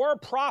is there were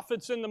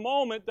prophets in the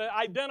moment that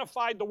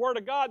identified the Word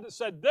of God that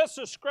said, this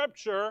is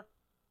Scripture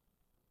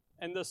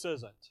and this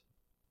isn't.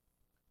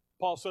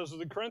 Paul says to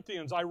the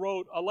Corinthians, I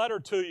wrote a letter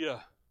to you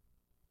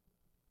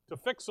to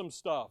fix some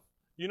stuff.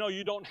 You know,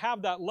 you don't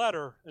have that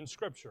letter in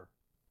Scripture.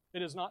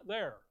 It is not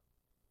there.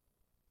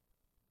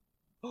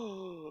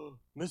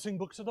 Missing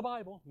books of the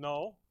Bible.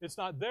 No, it's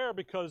not there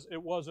because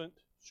it wasn't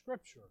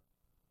Scripture.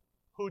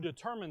 Who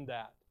determined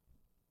that?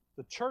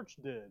 The church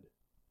did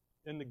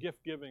in the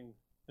gift giving,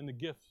 in the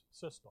gift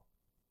system.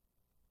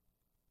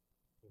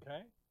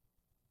 Okay?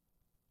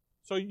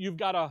 So you've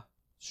got a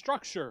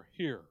structure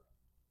here.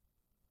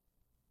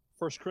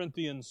 1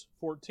 Corinthians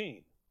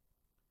 14.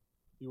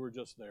 You were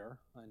just there,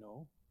 I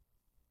know.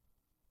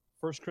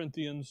 1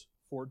 Corinthians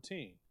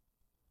 14.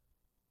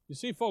 You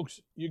see,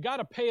 folks, you got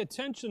to pay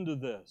attention to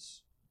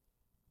this.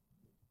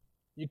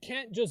 You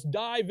can't just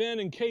dive in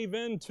and cave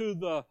into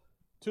the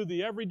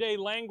everyday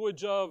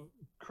language of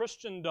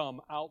Christendom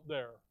out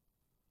there.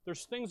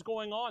 There's things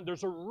going on.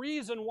 There's a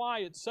reason why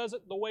it says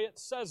it the way it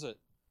says it.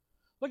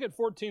 Look at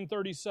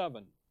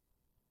 14:37.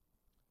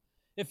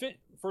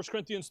 1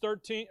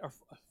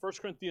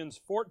 Corinthians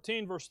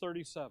 14, verse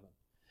 37.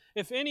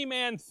 If any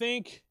man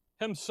think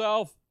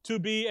himself to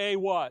be a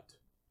what?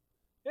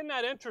 Isn't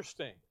that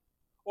interesting?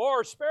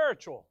 or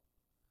spiritual.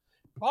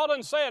 Paul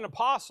doesn't say an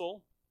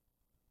apostle.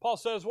 Paul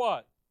says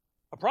what?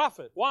 A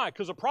prophet. Why?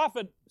 Because a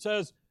prophet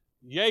says,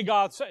 yea,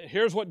 God said.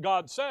 Here's what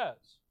God says.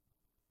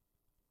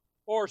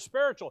 Or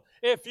spiritual.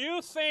 If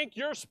you think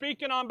you're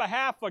speaking on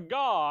behalf of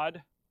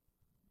God,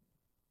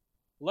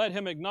 let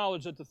him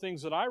acknowledge that the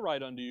things that I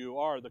write unto you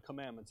are the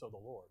commandments of the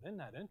Lord. Isn't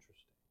that interesting?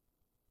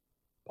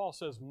 Paul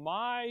says,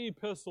 my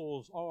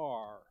epistles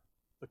are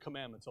the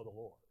commandments of the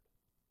Lord.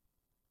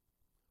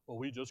 Well,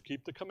 we just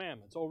keep the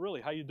commandments. Oh,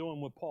 really? How you doing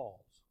with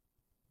Paul's?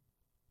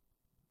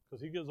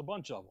 Because he gives a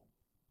bunch of them.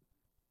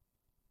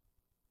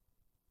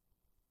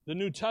 The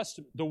New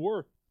Testament, the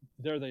Word,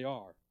 there they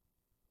are.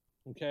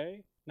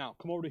 Okay? Now,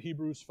 come over to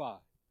Hebrews 5.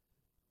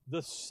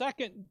 The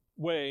second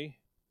way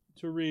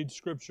to read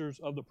scriptures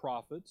of the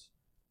prophets,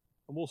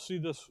 and we'll see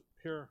this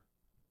here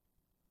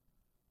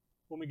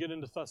when we get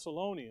into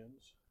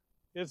Thessalonians,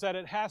 is that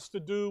it has to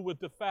do with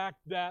the fact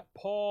that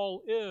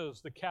Paul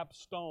is the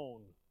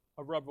capstone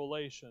of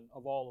revelation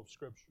of all of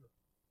Scripture.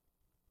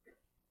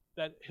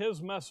 That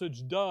his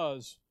message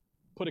does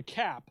put a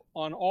cap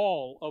on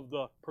all of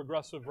the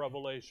progressive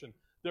revelation.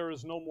 There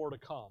is no more to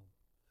come.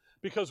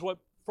 Because what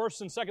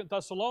 1st and 2nd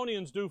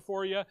Thessalonians do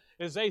for you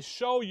is they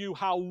show you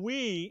how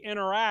we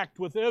interact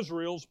with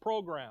Israel's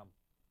program.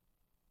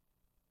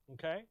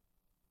 Okay?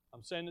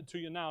 I'm saying it to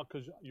you now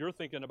because you're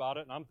thinking about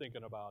it and I'm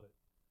thinking about it.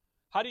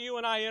 How do you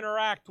and I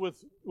interact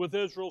with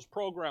Israel's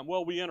program?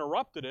 Well, we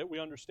interrupted it. We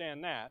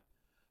understand that.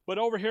 But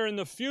over here in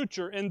the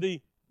future, in the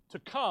to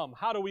come,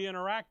 how do we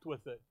interact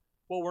with it?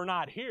 Well, we're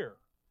not here.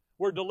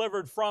 We're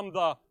delivered from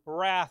the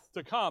wrath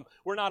to come.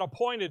 We're not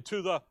appointed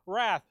to the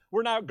wrath.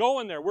 We're not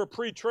going there. We're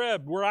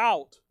pre-trib. We're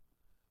out.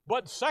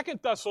 But 2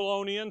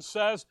 Thessalonians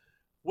says,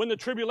 when the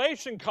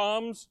tribulation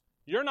comes,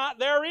 you're not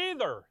there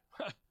either.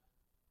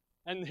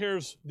 And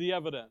here's the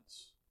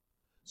evidence.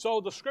 So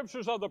the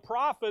scriptures of the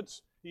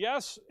prophets,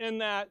 yes, in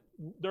that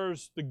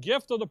there's the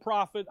gift of the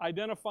prophet,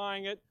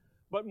 identifying it,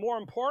 but more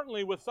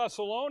importantly with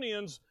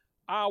Thessalonians,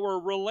 our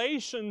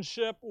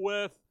relationship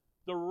with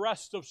the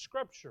rest of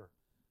Scripture.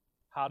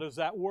 How does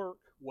that work?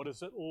 What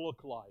does it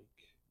look like?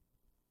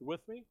 You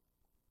with me?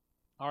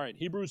 All right,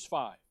 Hebrews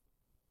 5.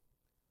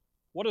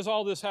 What does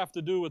all this have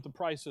to do with the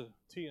price of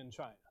tea in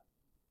China?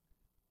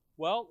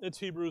 Well, it's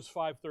Hebrews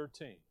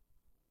 5:13.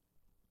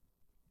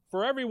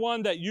 For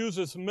everyone that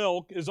uses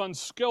milk is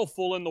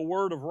unskillful in the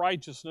word of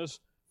righteousness,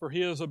 for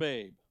he is a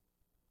babe.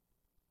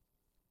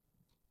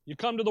 You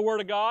come to the Word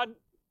of God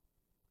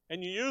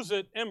and you use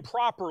it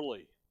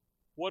improperly.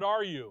 What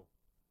are you?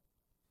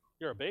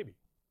 You're a baby.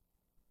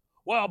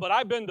 Well, but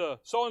I've been to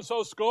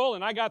so-and-so school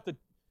and I got the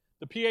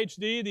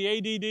PhD, the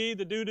ADD,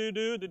 the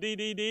do-do-do, the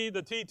DDD,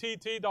 the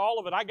TTT, all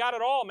of it. I got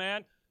it all,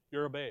 man.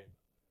 You're a babe.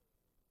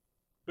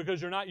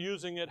 Because you're not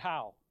using it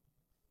how?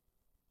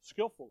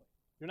 Skillfully.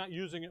 You're not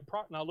using it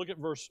properly. Now look at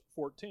verse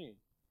 14.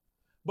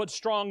 But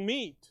strong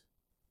meat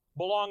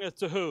belongeth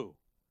to who?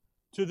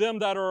 To them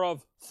that are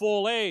of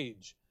full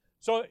age.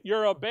 So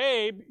you're a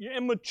babe. Your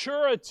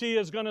immaturity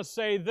is going to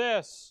say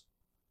this.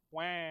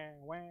 Wah,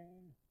 wah.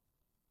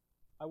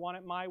 I want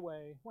it my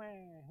way. Wah,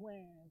 wah.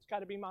 It's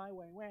got to be my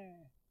way. Wah.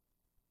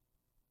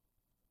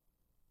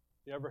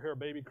 You ever hear a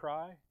baby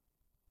cry?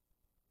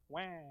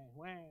 Wah,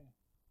 wah.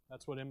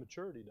 That's what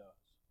immaturity does.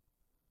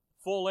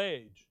 Full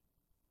age.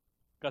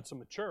 Got to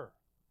mature.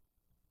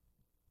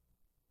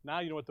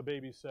 Now you know what the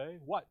babies say.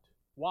 What?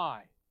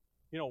 Why?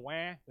 You know,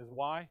 wah is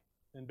why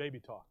in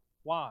baby talk.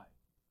 Why?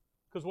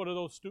 Because what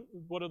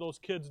do those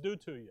kids do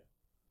to you?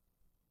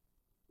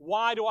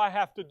 Why do I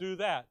have to do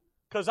that?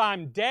 Because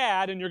I'm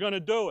dad and you're going to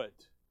do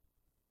it.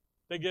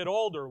 They get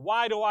older.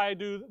 Why do I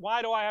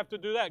have to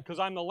do that? Because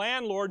I'm the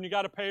landlord and you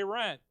got to pay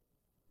rent.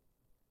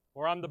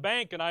 Or I'm the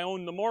bank and I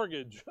own the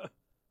mortgage.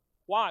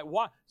 Why?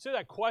 Why? See,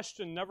 that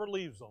question never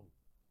leaves them.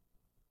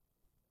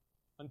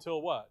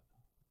 Until what?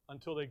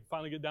 Until they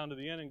finally get down to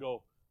the end and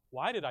go,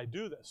 why did I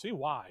do that? See,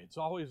 why? It's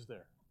always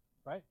there,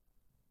 right?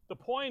 The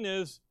point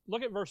is,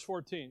 look at verse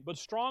 14. But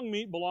strong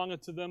meat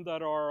belongeth to them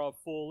that are of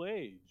full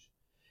age,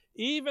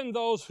 even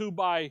those who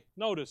by,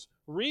 notice,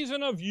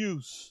 reason of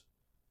use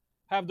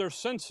have their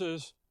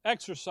senses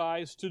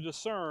exercised to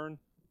discern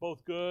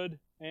both good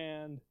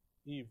and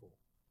evil.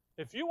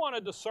 If you want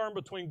to discern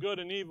between good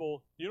and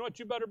evil, you know what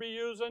you better be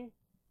using?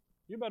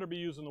 You better be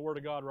using the Word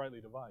of God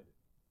rightly divided.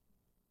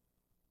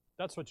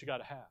 That's what you got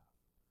to have.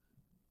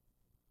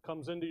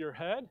 Comes into your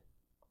head.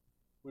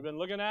 We've been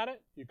looking at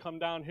it. You come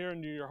down here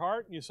into your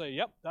heart and you say,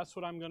 yep, that's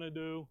what I'm going to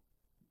do.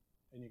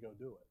 And you go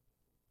do it.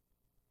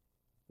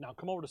 Now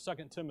come over to 2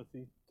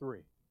 Timothy 3.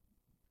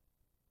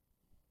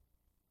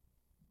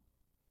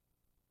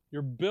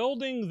 You're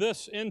building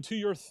this into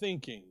your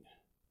thinking.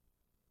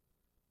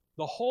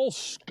 The whole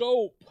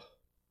scope,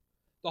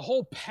 the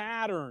whole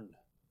pattern.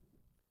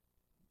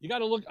 You got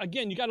to look,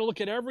 again, you got to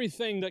look at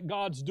everything that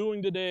God's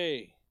doing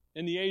today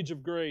in the age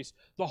of grace.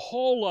 The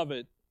whole of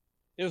it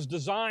is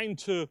designed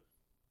to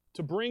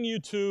bring you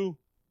to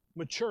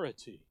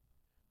maturity,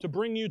 to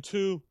bring you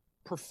to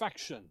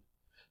perfection,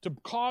 to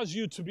cause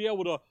you to be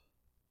able to,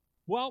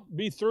 well,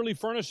 be thoroughly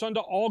furnished unto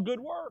all good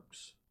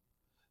works.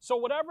 So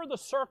whatever the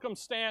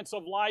circumstance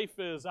of life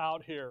is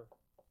out here,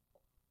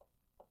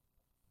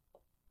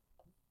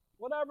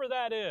 whatever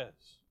that is,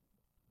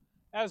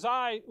 as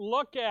I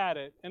look at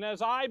it and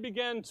as I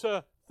begin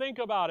to think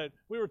about it,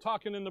 we were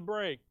talking in the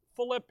break,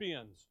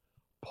 Philippians.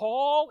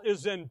 Paul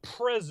is in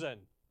prison.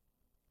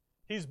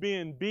 He's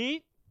being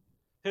beat.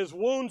 His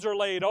wounds are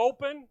laid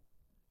open.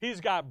 He's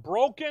got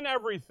broken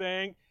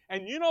everything.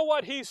 And you know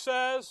what he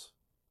says?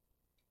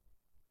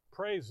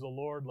 Praise the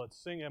Lord.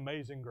 Let's sing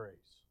Amazing Grace.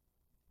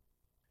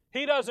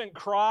 He doesn't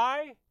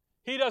cry.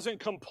 He doesn't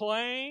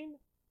complain.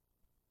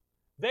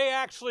 They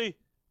have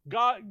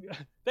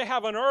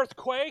an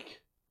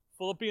earthquake,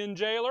 Philippian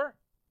jailer.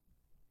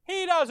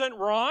 He doesn't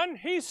run.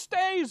 He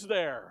stays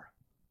there.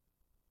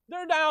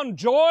 They're down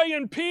joy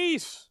and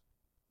peace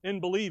in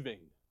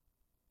believing.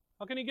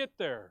 How can he get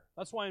there?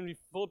 That's why in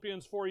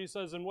Philippians 4 he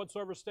says, in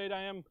whatsoever state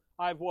I am,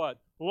 I've what?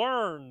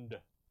 Learned.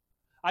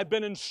 I've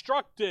been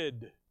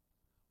instructed.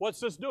 What's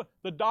this doing?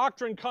 The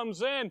doctrine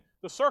comes in.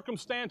 The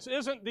circumstance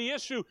isn't the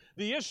issue.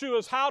 The issue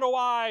is how do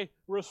I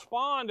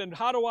respond and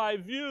how do I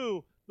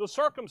view the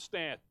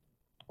circumstance?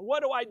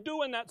 What do I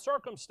do in that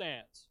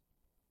circumstance?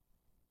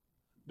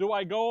 Do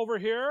I go over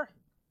here,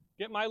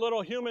 get my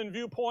little human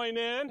viewpoint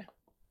in?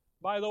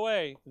 By the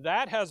way,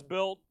 that has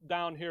built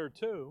down here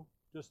too,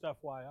 just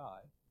FYI.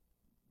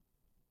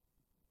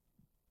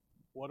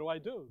 What do I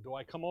do? Do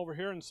I come over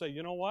here and say,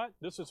 you know what?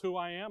 This is who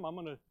I am. I'm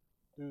going to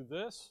do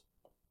this.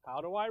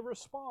 How do I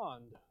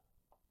respond?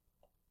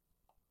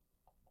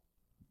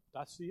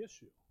 That's the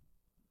issue.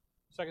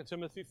 2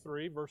 Timothy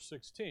 3, verse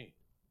 16.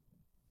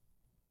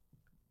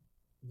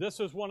 This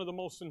is one of the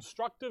most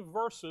instructive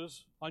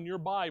verses on your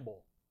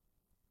Bible.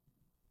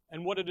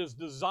 And what it is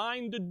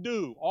designed to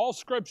do, all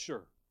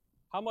Scripture.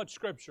 How much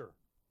Scripture?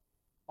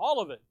 All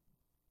of it.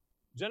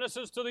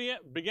 Genesis to the end,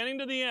 beginning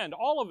to the end,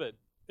 all of it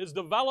is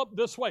developed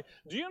this way.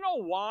 Do you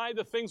know why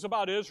the things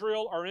about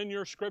Israel are in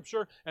your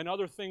Scripture and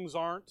other things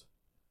aren't?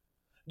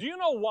 Do you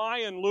know why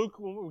in Luke,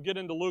 we'll get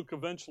into Luke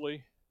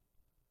eventually,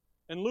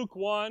 in Luke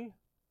 1,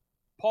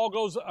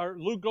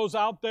 Luke goes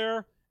out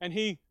there and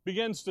he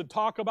begins to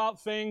talk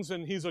about things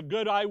and he's a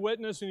good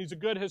eyewitness and he's a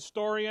good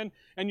historian.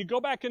 And you go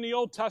back in the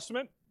Old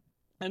Testament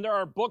and there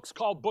are books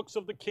called Books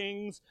of the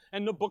Kings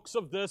and the books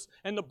of this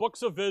and the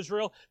books of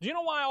Israel. Do you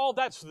know why all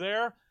that's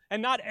there?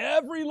 And not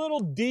every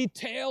little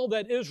detail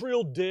that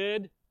Israel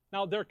did.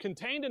 Now, they're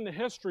contained in the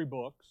history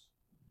books.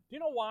 Do you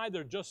know why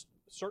they're just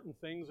certain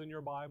things in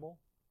your Bible?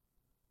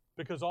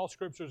 Because all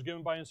Scripture is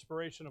given by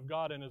inspiration of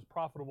God and is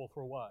profitable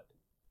for what?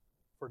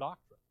 For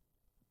doctrine.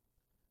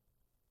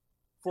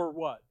 For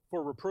what?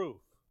 For reproof.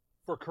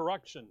 For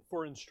correction.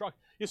 For instruction.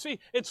 You see,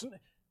 it's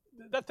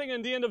that thing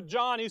in the end of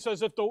John. He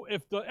says,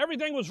 if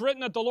everything was written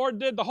that the Lord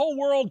did, the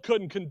world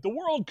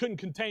couldn't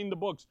contain the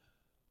books.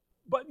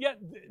 But yet,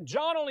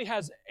 John only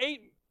has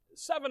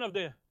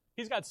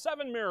he's got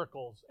 7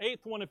 miracles.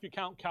 8th one if you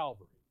count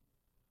Calvary.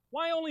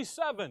 Why only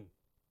 7?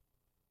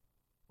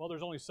 Well,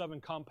 there's only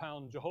 7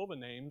 compound Jehovah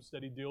names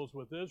that he deals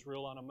with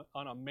Israel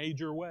on a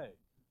major way.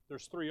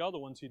 There's 3 other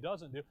ones he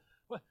doesn't do.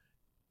 But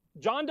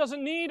John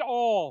doesn't need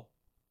all.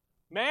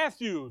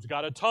 Matthew's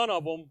got a ton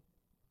of them.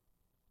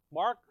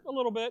 Mark a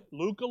little bit.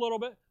 Luke a little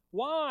bit.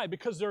 Why?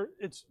 Because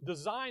its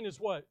design is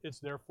what? It's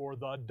there for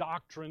the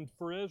doctrine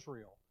for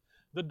Israel.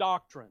 The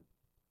doctrine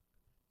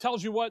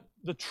tells you what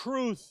the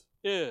truth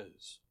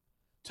is.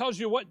 Tells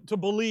you what to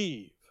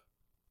believe.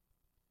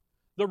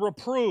 The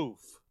reproof.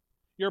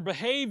 Your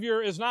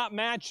behavior is not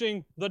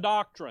matching the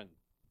doctrine.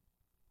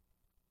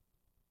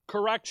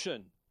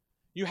 Correction.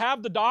 You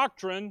have the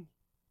doctrine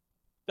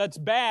that's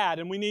bad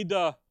and we need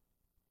to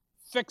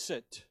fix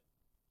it.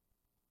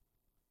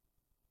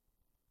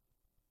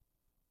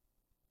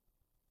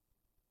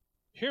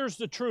 Here's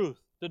the truth,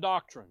 the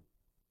doctrine.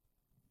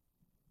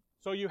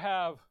 So you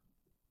have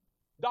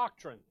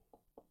doctrine.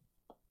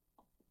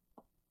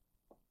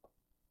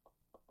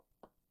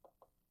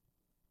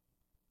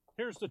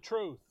 Here's the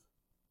truth.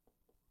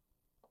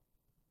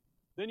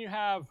 Then you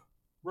have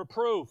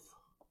reproof.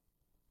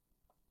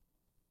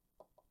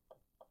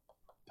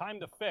 Time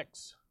to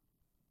fix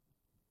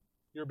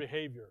your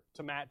behavior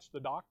to match the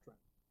doctrine.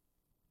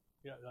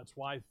 Yeah, that's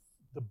why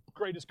the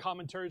greatest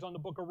commentaries on the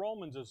book of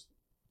Romans is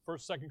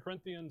 1st, 2nd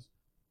Corinthians,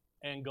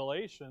 and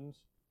Galatians,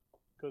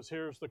 because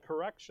here's the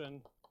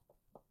correction,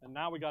 and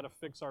now we got to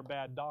fix our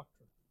bad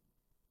doctrine.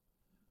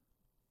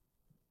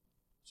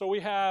 So we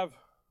have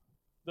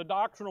the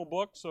doctrinal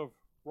books of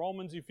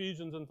Romans,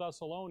 Ephesians, and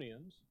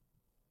Thessalonians.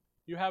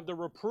 You have the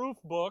reproof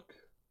book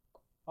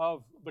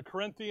of the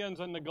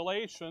Corinthians and the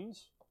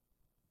Galatians,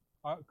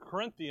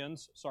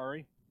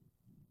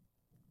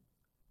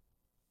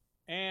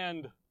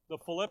 and the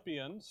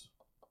Philippians.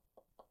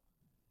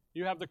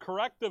 You have the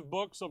corrective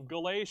books of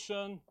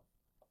Galatians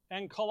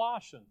and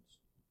Colossians.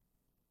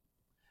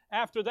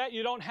 After that,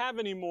 you don't have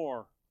any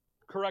more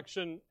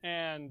correction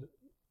and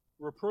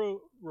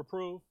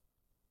reproof,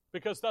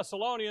 because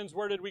Thessalonians,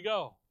 where did we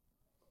go?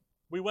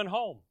 We went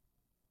home.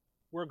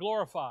 We're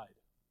glorified.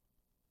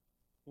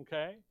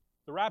 Okay?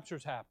 The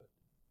rapture's happened.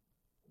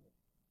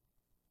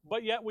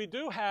 But yet we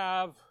do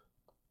have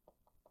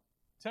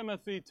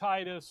Timothy,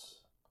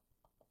 Titus,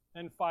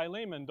 and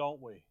Philemon,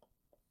 don't we?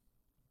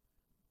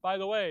 By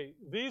the way,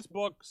 these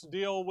books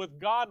deal with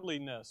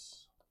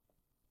godliness.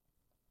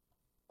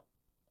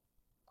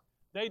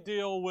 They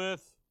deal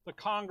with the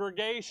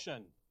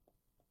congregation.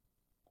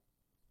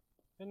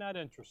 Isn't that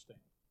interesting?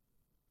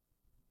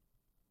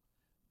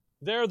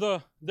 They're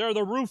the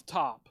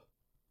rooftop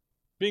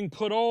being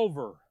put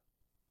over.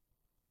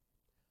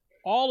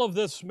 All of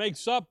this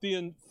makes up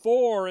the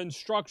for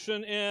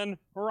instruction in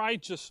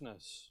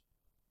righteousness.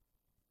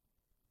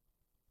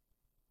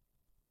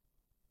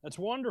 That's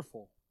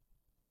wonderful.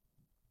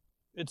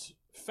 It's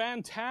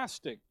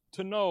fantastic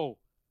to know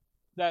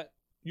that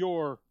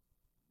you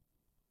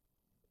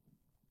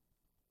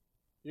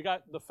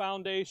got the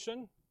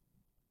foundation,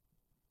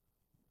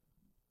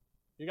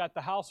 you got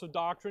the house of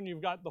doctrine,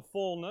 you've got the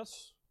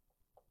fullness,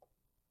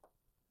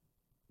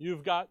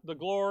 you've got the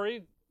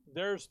glory,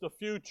 there's the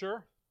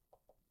future.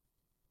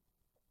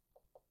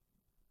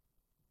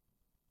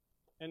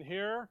 And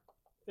here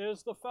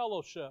is the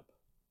fellowship.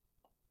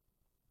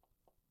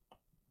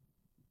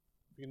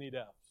 You need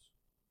F's.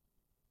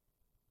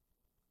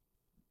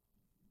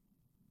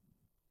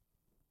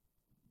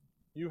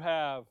 You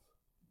have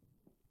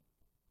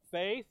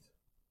faith,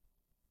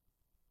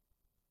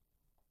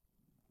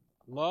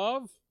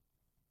 love,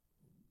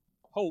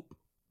 hope.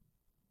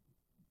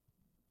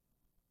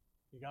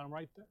 You got them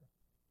right there.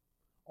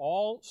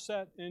 All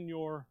set in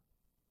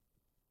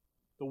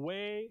the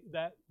way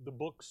that the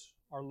books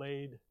are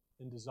laid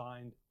and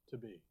designed to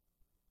be.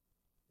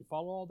 You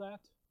follow all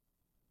that?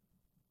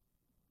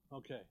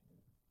 Okay.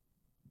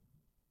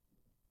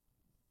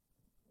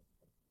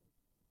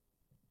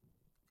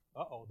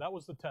 Uh-oh, that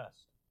was the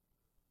test.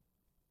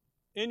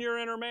 In your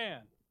inner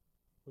man.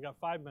 We got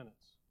 5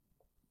 minutes.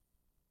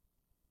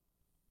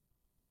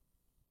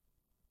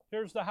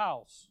 Here's the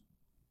house.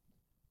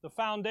 The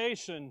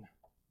foundation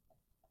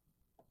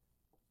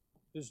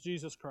is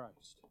Jesus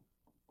Christ.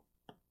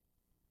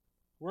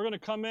 We're going to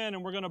come in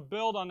and we're going to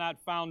build on that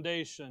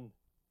foundation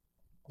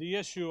the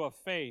issue of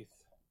faith,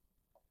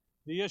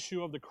 the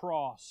issue of the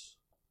cross,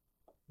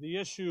 the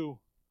issue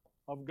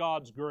of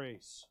God's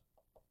grace.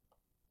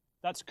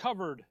 That's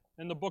covered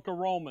in the book of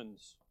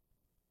Romans.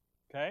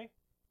 Okay?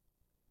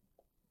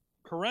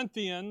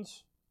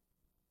 Corinthians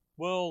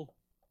will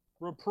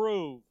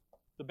reprove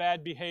the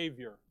bad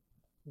behavior.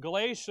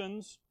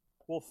 Galatians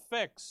will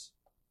fix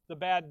the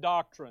bad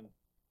doctrine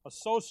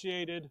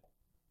associated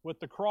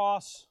with the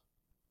cross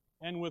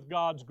and with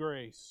God's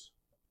grace.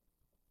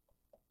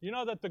 Do you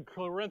know that the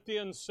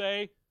Corinthians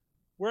say,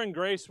 we're in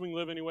grace, we can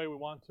live any way we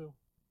want to?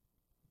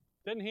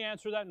 Didn't he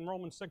answer that in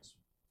Romans 6,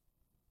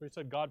 where he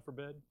said, God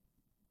forbid?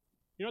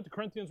 You know what the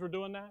Corinthians were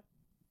doing that?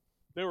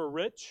 They were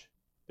rich.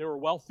 They were a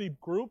wealthy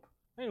group.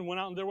 They went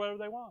out and did whatever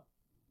they want.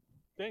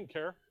 They didn't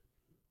care.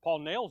 Paul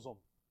nails them.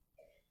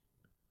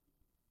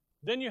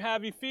 Then you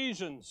have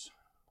Ephesians.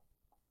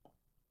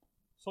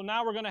 So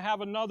now we're going to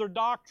have another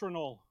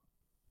doctrinal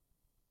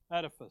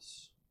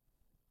edifice.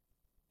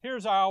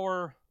 Here's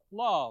our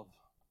love.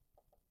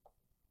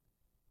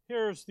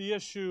 Here's the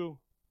issue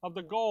of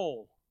the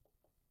goal,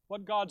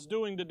 what God's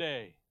doing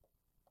today.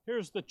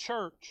 Here's the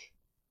church,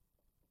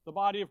 the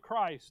body of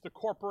Christ, the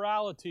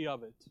corporality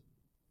of it.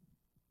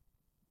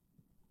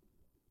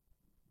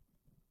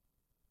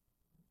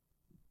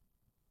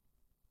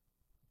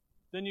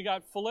 Then you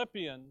got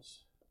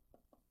Philippians,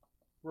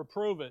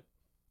 reprove it.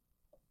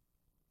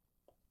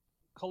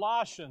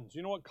 Colossians,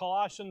 you know what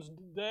Colossians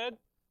did?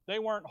 They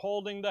weren't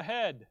holding the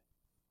head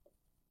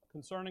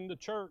concerning the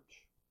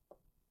church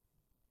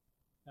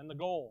and the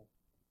goal.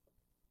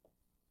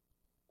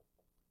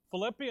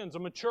 Philippians, a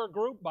mature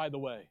group, by the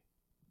way.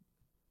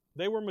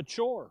 They were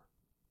mature,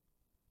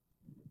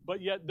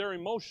 but yet their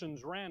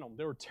emotions ran them.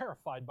 They were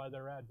terrified by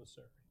their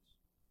adversaries.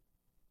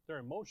 Their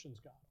emotions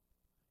got them.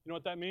 You know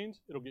what that means?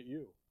 It'll get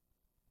you.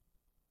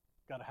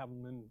 Got to have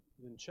them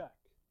in check.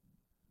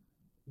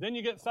 Then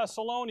you get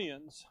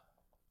Thessalonians.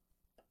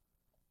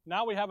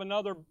 Now we have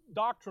another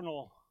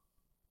doctrinal.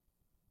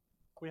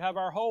 We have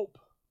our hope,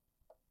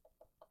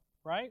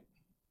 right?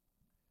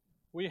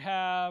 We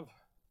have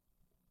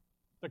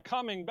the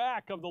coming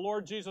back of the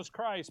Lord Jesus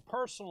Christ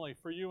personally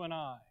for you and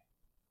I.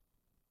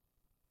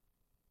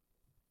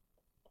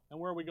 And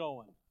where are we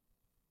going?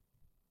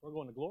 We're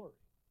going to glory.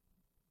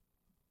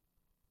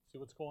 See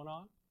what's going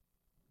on?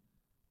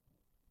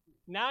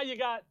 Now you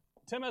got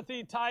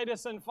Timothy,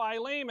 Titus, and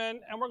Philemon,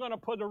 and we're going to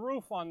put a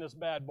roof on this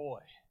bad boy.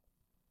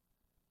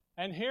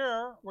 And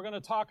here we're going to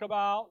talk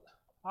about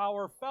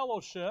our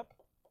fellowship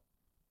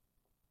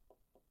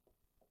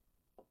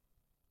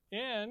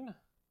in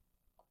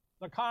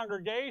the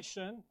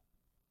congregation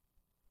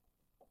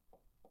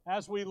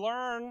as we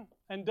learn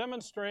and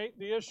demonstrate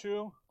the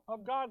issue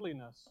of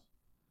godliness.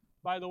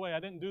 By the way, I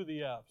didn't do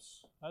the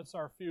F's. That's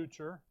our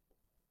future.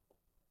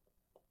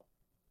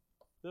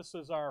 This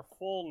is our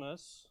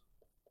fullness.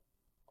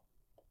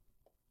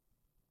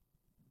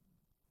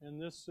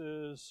 And this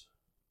is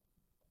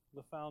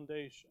the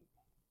foundation.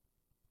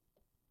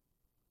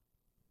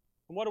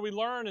 And what do we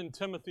learn in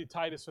Timothy,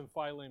 Titus, and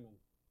Philemon?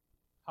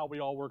 how we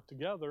all work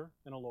together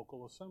in a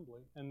local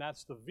assembly. And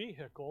that's the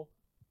vehicle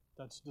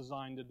that's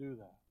designed to do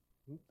that.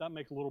 That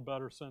makes a little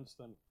better sense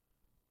than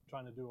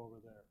trying to do over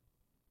there.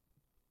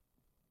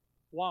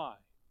 Why?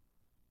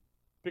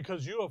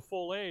 Because you of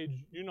full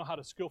age, you know how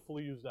to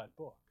skillfully use that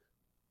book.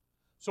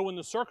 So when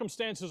the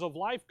circumstances of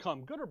life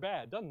come, good or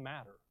bad, doesn't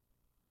matter.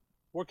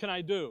 What can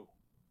I do?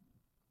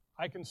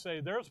 I can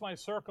say, there's my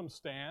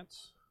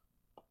circumstance.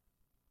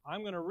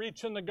 I'm going to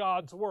reach into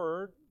God's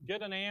Word,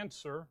 get an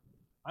answer.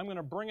 I'm going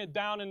to bring it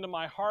down into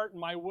my heart and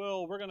my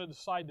will. We're going to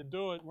decide to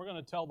do it. We're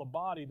going to tell the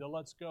body to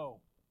let's go.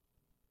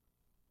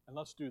 And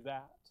let's do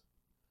that.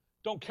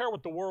 Don't care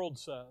what the world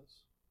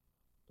says.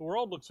 The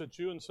world looks at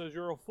you and says,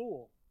 you're a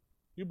fool.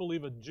 You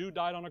believe a Jew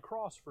died on a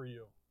cross for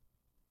you.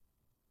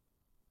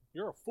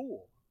 You're a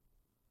fool.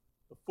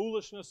 The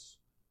foolishness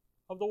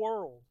of the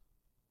world.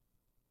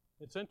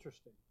 It's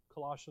interesting.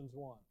 Colossians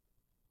 1.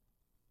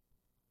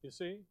 You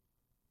see?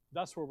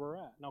 That's where we're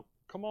at. Now,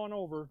 come on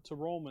over to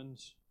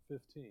Romans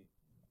 15.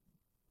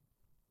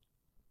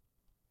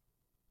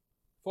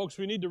 Folks,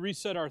 we need to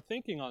reset our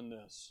thinking on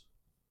this.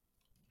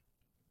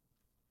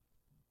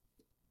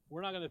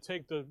 We're not going to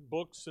take the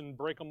books and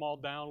break them all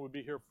down. We'll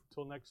be here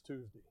till next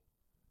Tuesday.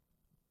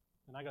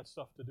 And I got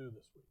stuff to do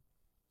this week.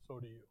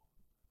 So do you.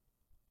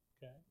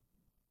 Okay?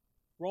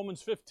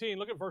 Romans 15,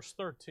 look at verse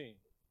 13.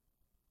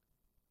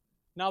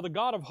 Now the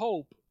God of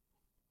hope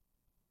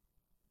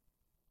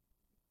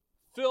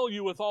fill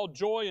you with all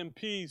joy and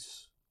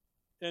peace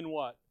in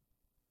what?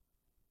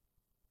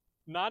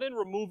 Not in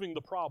removing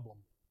the problem.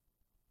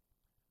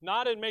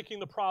 Not in making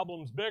the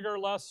problems bigger,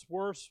 less,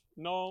 worse,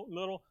 no,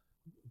 little,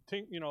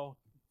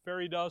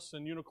 fairy dust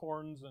and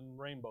unicorns and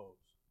rainbows.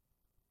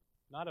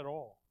 Not at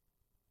all.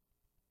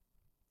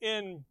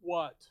 In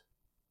what?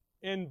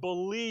 In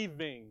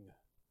believing.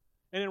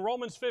 And in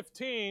Romans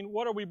 15,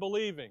 what are we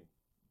believing?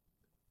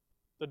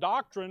 The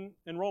doctrine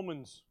in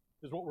Romans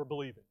is what we're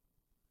believing.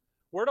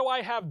 Where do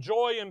I have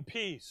joy and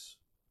peace?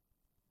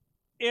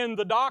 In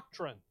the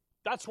doctrine.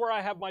 That's where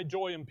I have my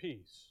joy and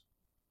peace.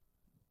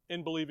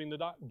 In believing the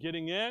doctrine.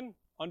 Getting in,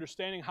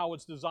 understanding how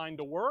it's designed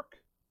to work,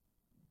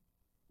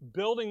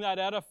 building that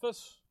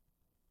edifice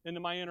into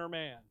my inner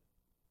man.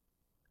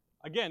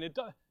 Again,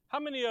 how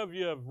many of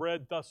you have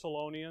read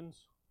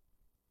Thessalonians?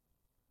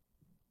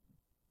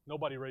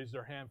 Nobody raised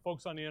their hand.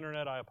 Folks on the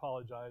internet, I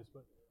apologize,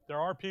 but there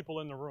are people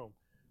in the room.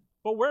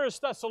 But where is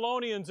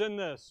Thessalonians in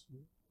this?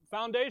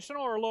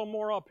 Foundational or a little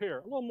more up here?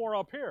 A little more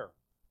up here.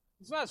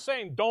 It's not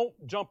saying don't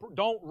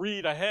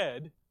read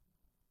ahead.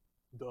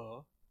 Duh.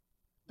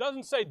 It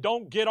doesn't say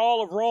don't get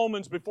all of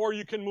Romans before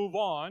you can move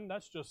on.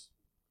 That's just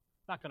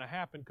not going to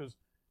happen because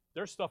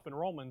there's stuff in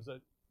Romans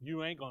that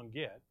you ain't going to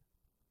get.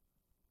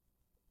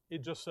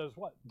 It just says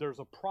what? There's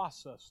a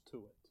process to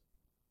it.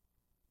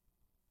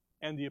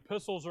 And the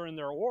epistles are in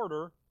their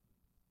order,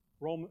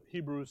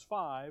 Hebrews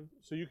 5,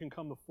 so you can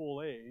come to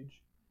full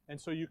age, and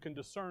so you can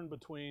discern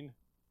between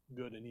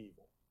good and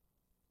evil.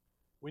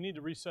 We need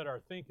to reset our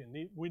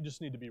thinking. We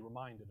just need to be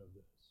reminded of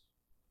this.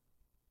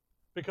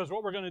 Because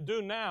what we're going to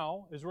do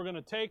now is we're going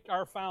to take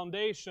our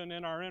foundation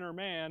in our inner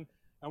man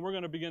and we're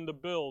going to begin to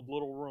build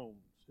little rooms,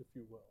 if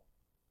you will.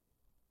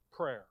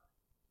 Prayer.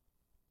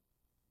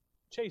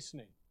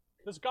 Chastening.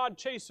 Does God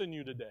chasten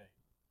you today?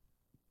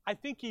 I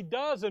think He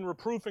does in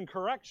reproof and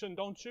correction,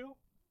 don't you?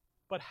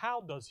 But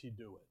how does He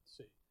do it?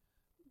 See.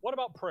 What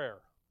about prayer?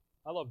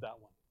 I love that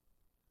one.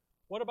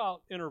 What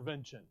about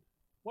intervention?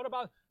 What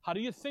about, how do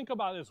you think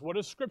about this? What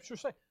does Scripture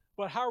say?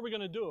 But how are we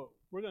going to do it?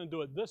 We're going to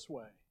do it this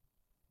way.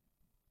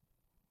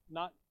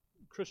 Not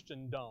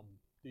Christendom,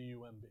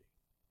 D-U-M-B.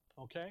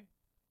 Okay?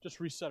 Just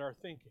reset our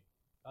thinking.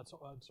 That's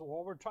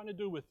what we're trying to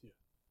do with you.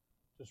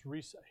 Just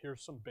reset.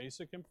 Here's some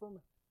basic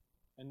information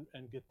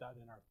and get that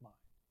in our mind.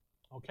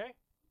 Okay?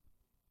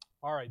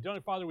 All right.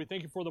 Dear Father, we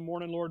thank you for the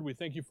morning, Lord. We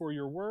thank you for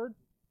your word.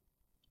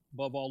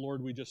 Above all,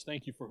 Lord, we just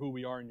thank you for who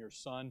we are in your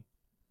Son.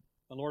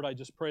 And Lord, I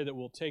just pray that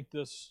we'll take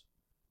this,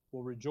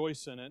 we'll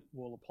rejoice in it,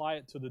 we'll apply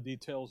it to the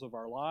details of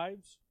our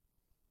lives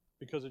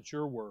because it's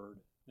your word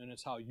and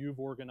it's how you've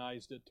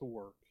organized it to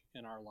work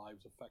in our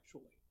lives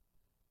effectually.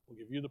 We'll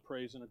give you the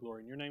praise and the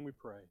glory. In your name we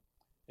pray.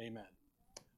 Amen.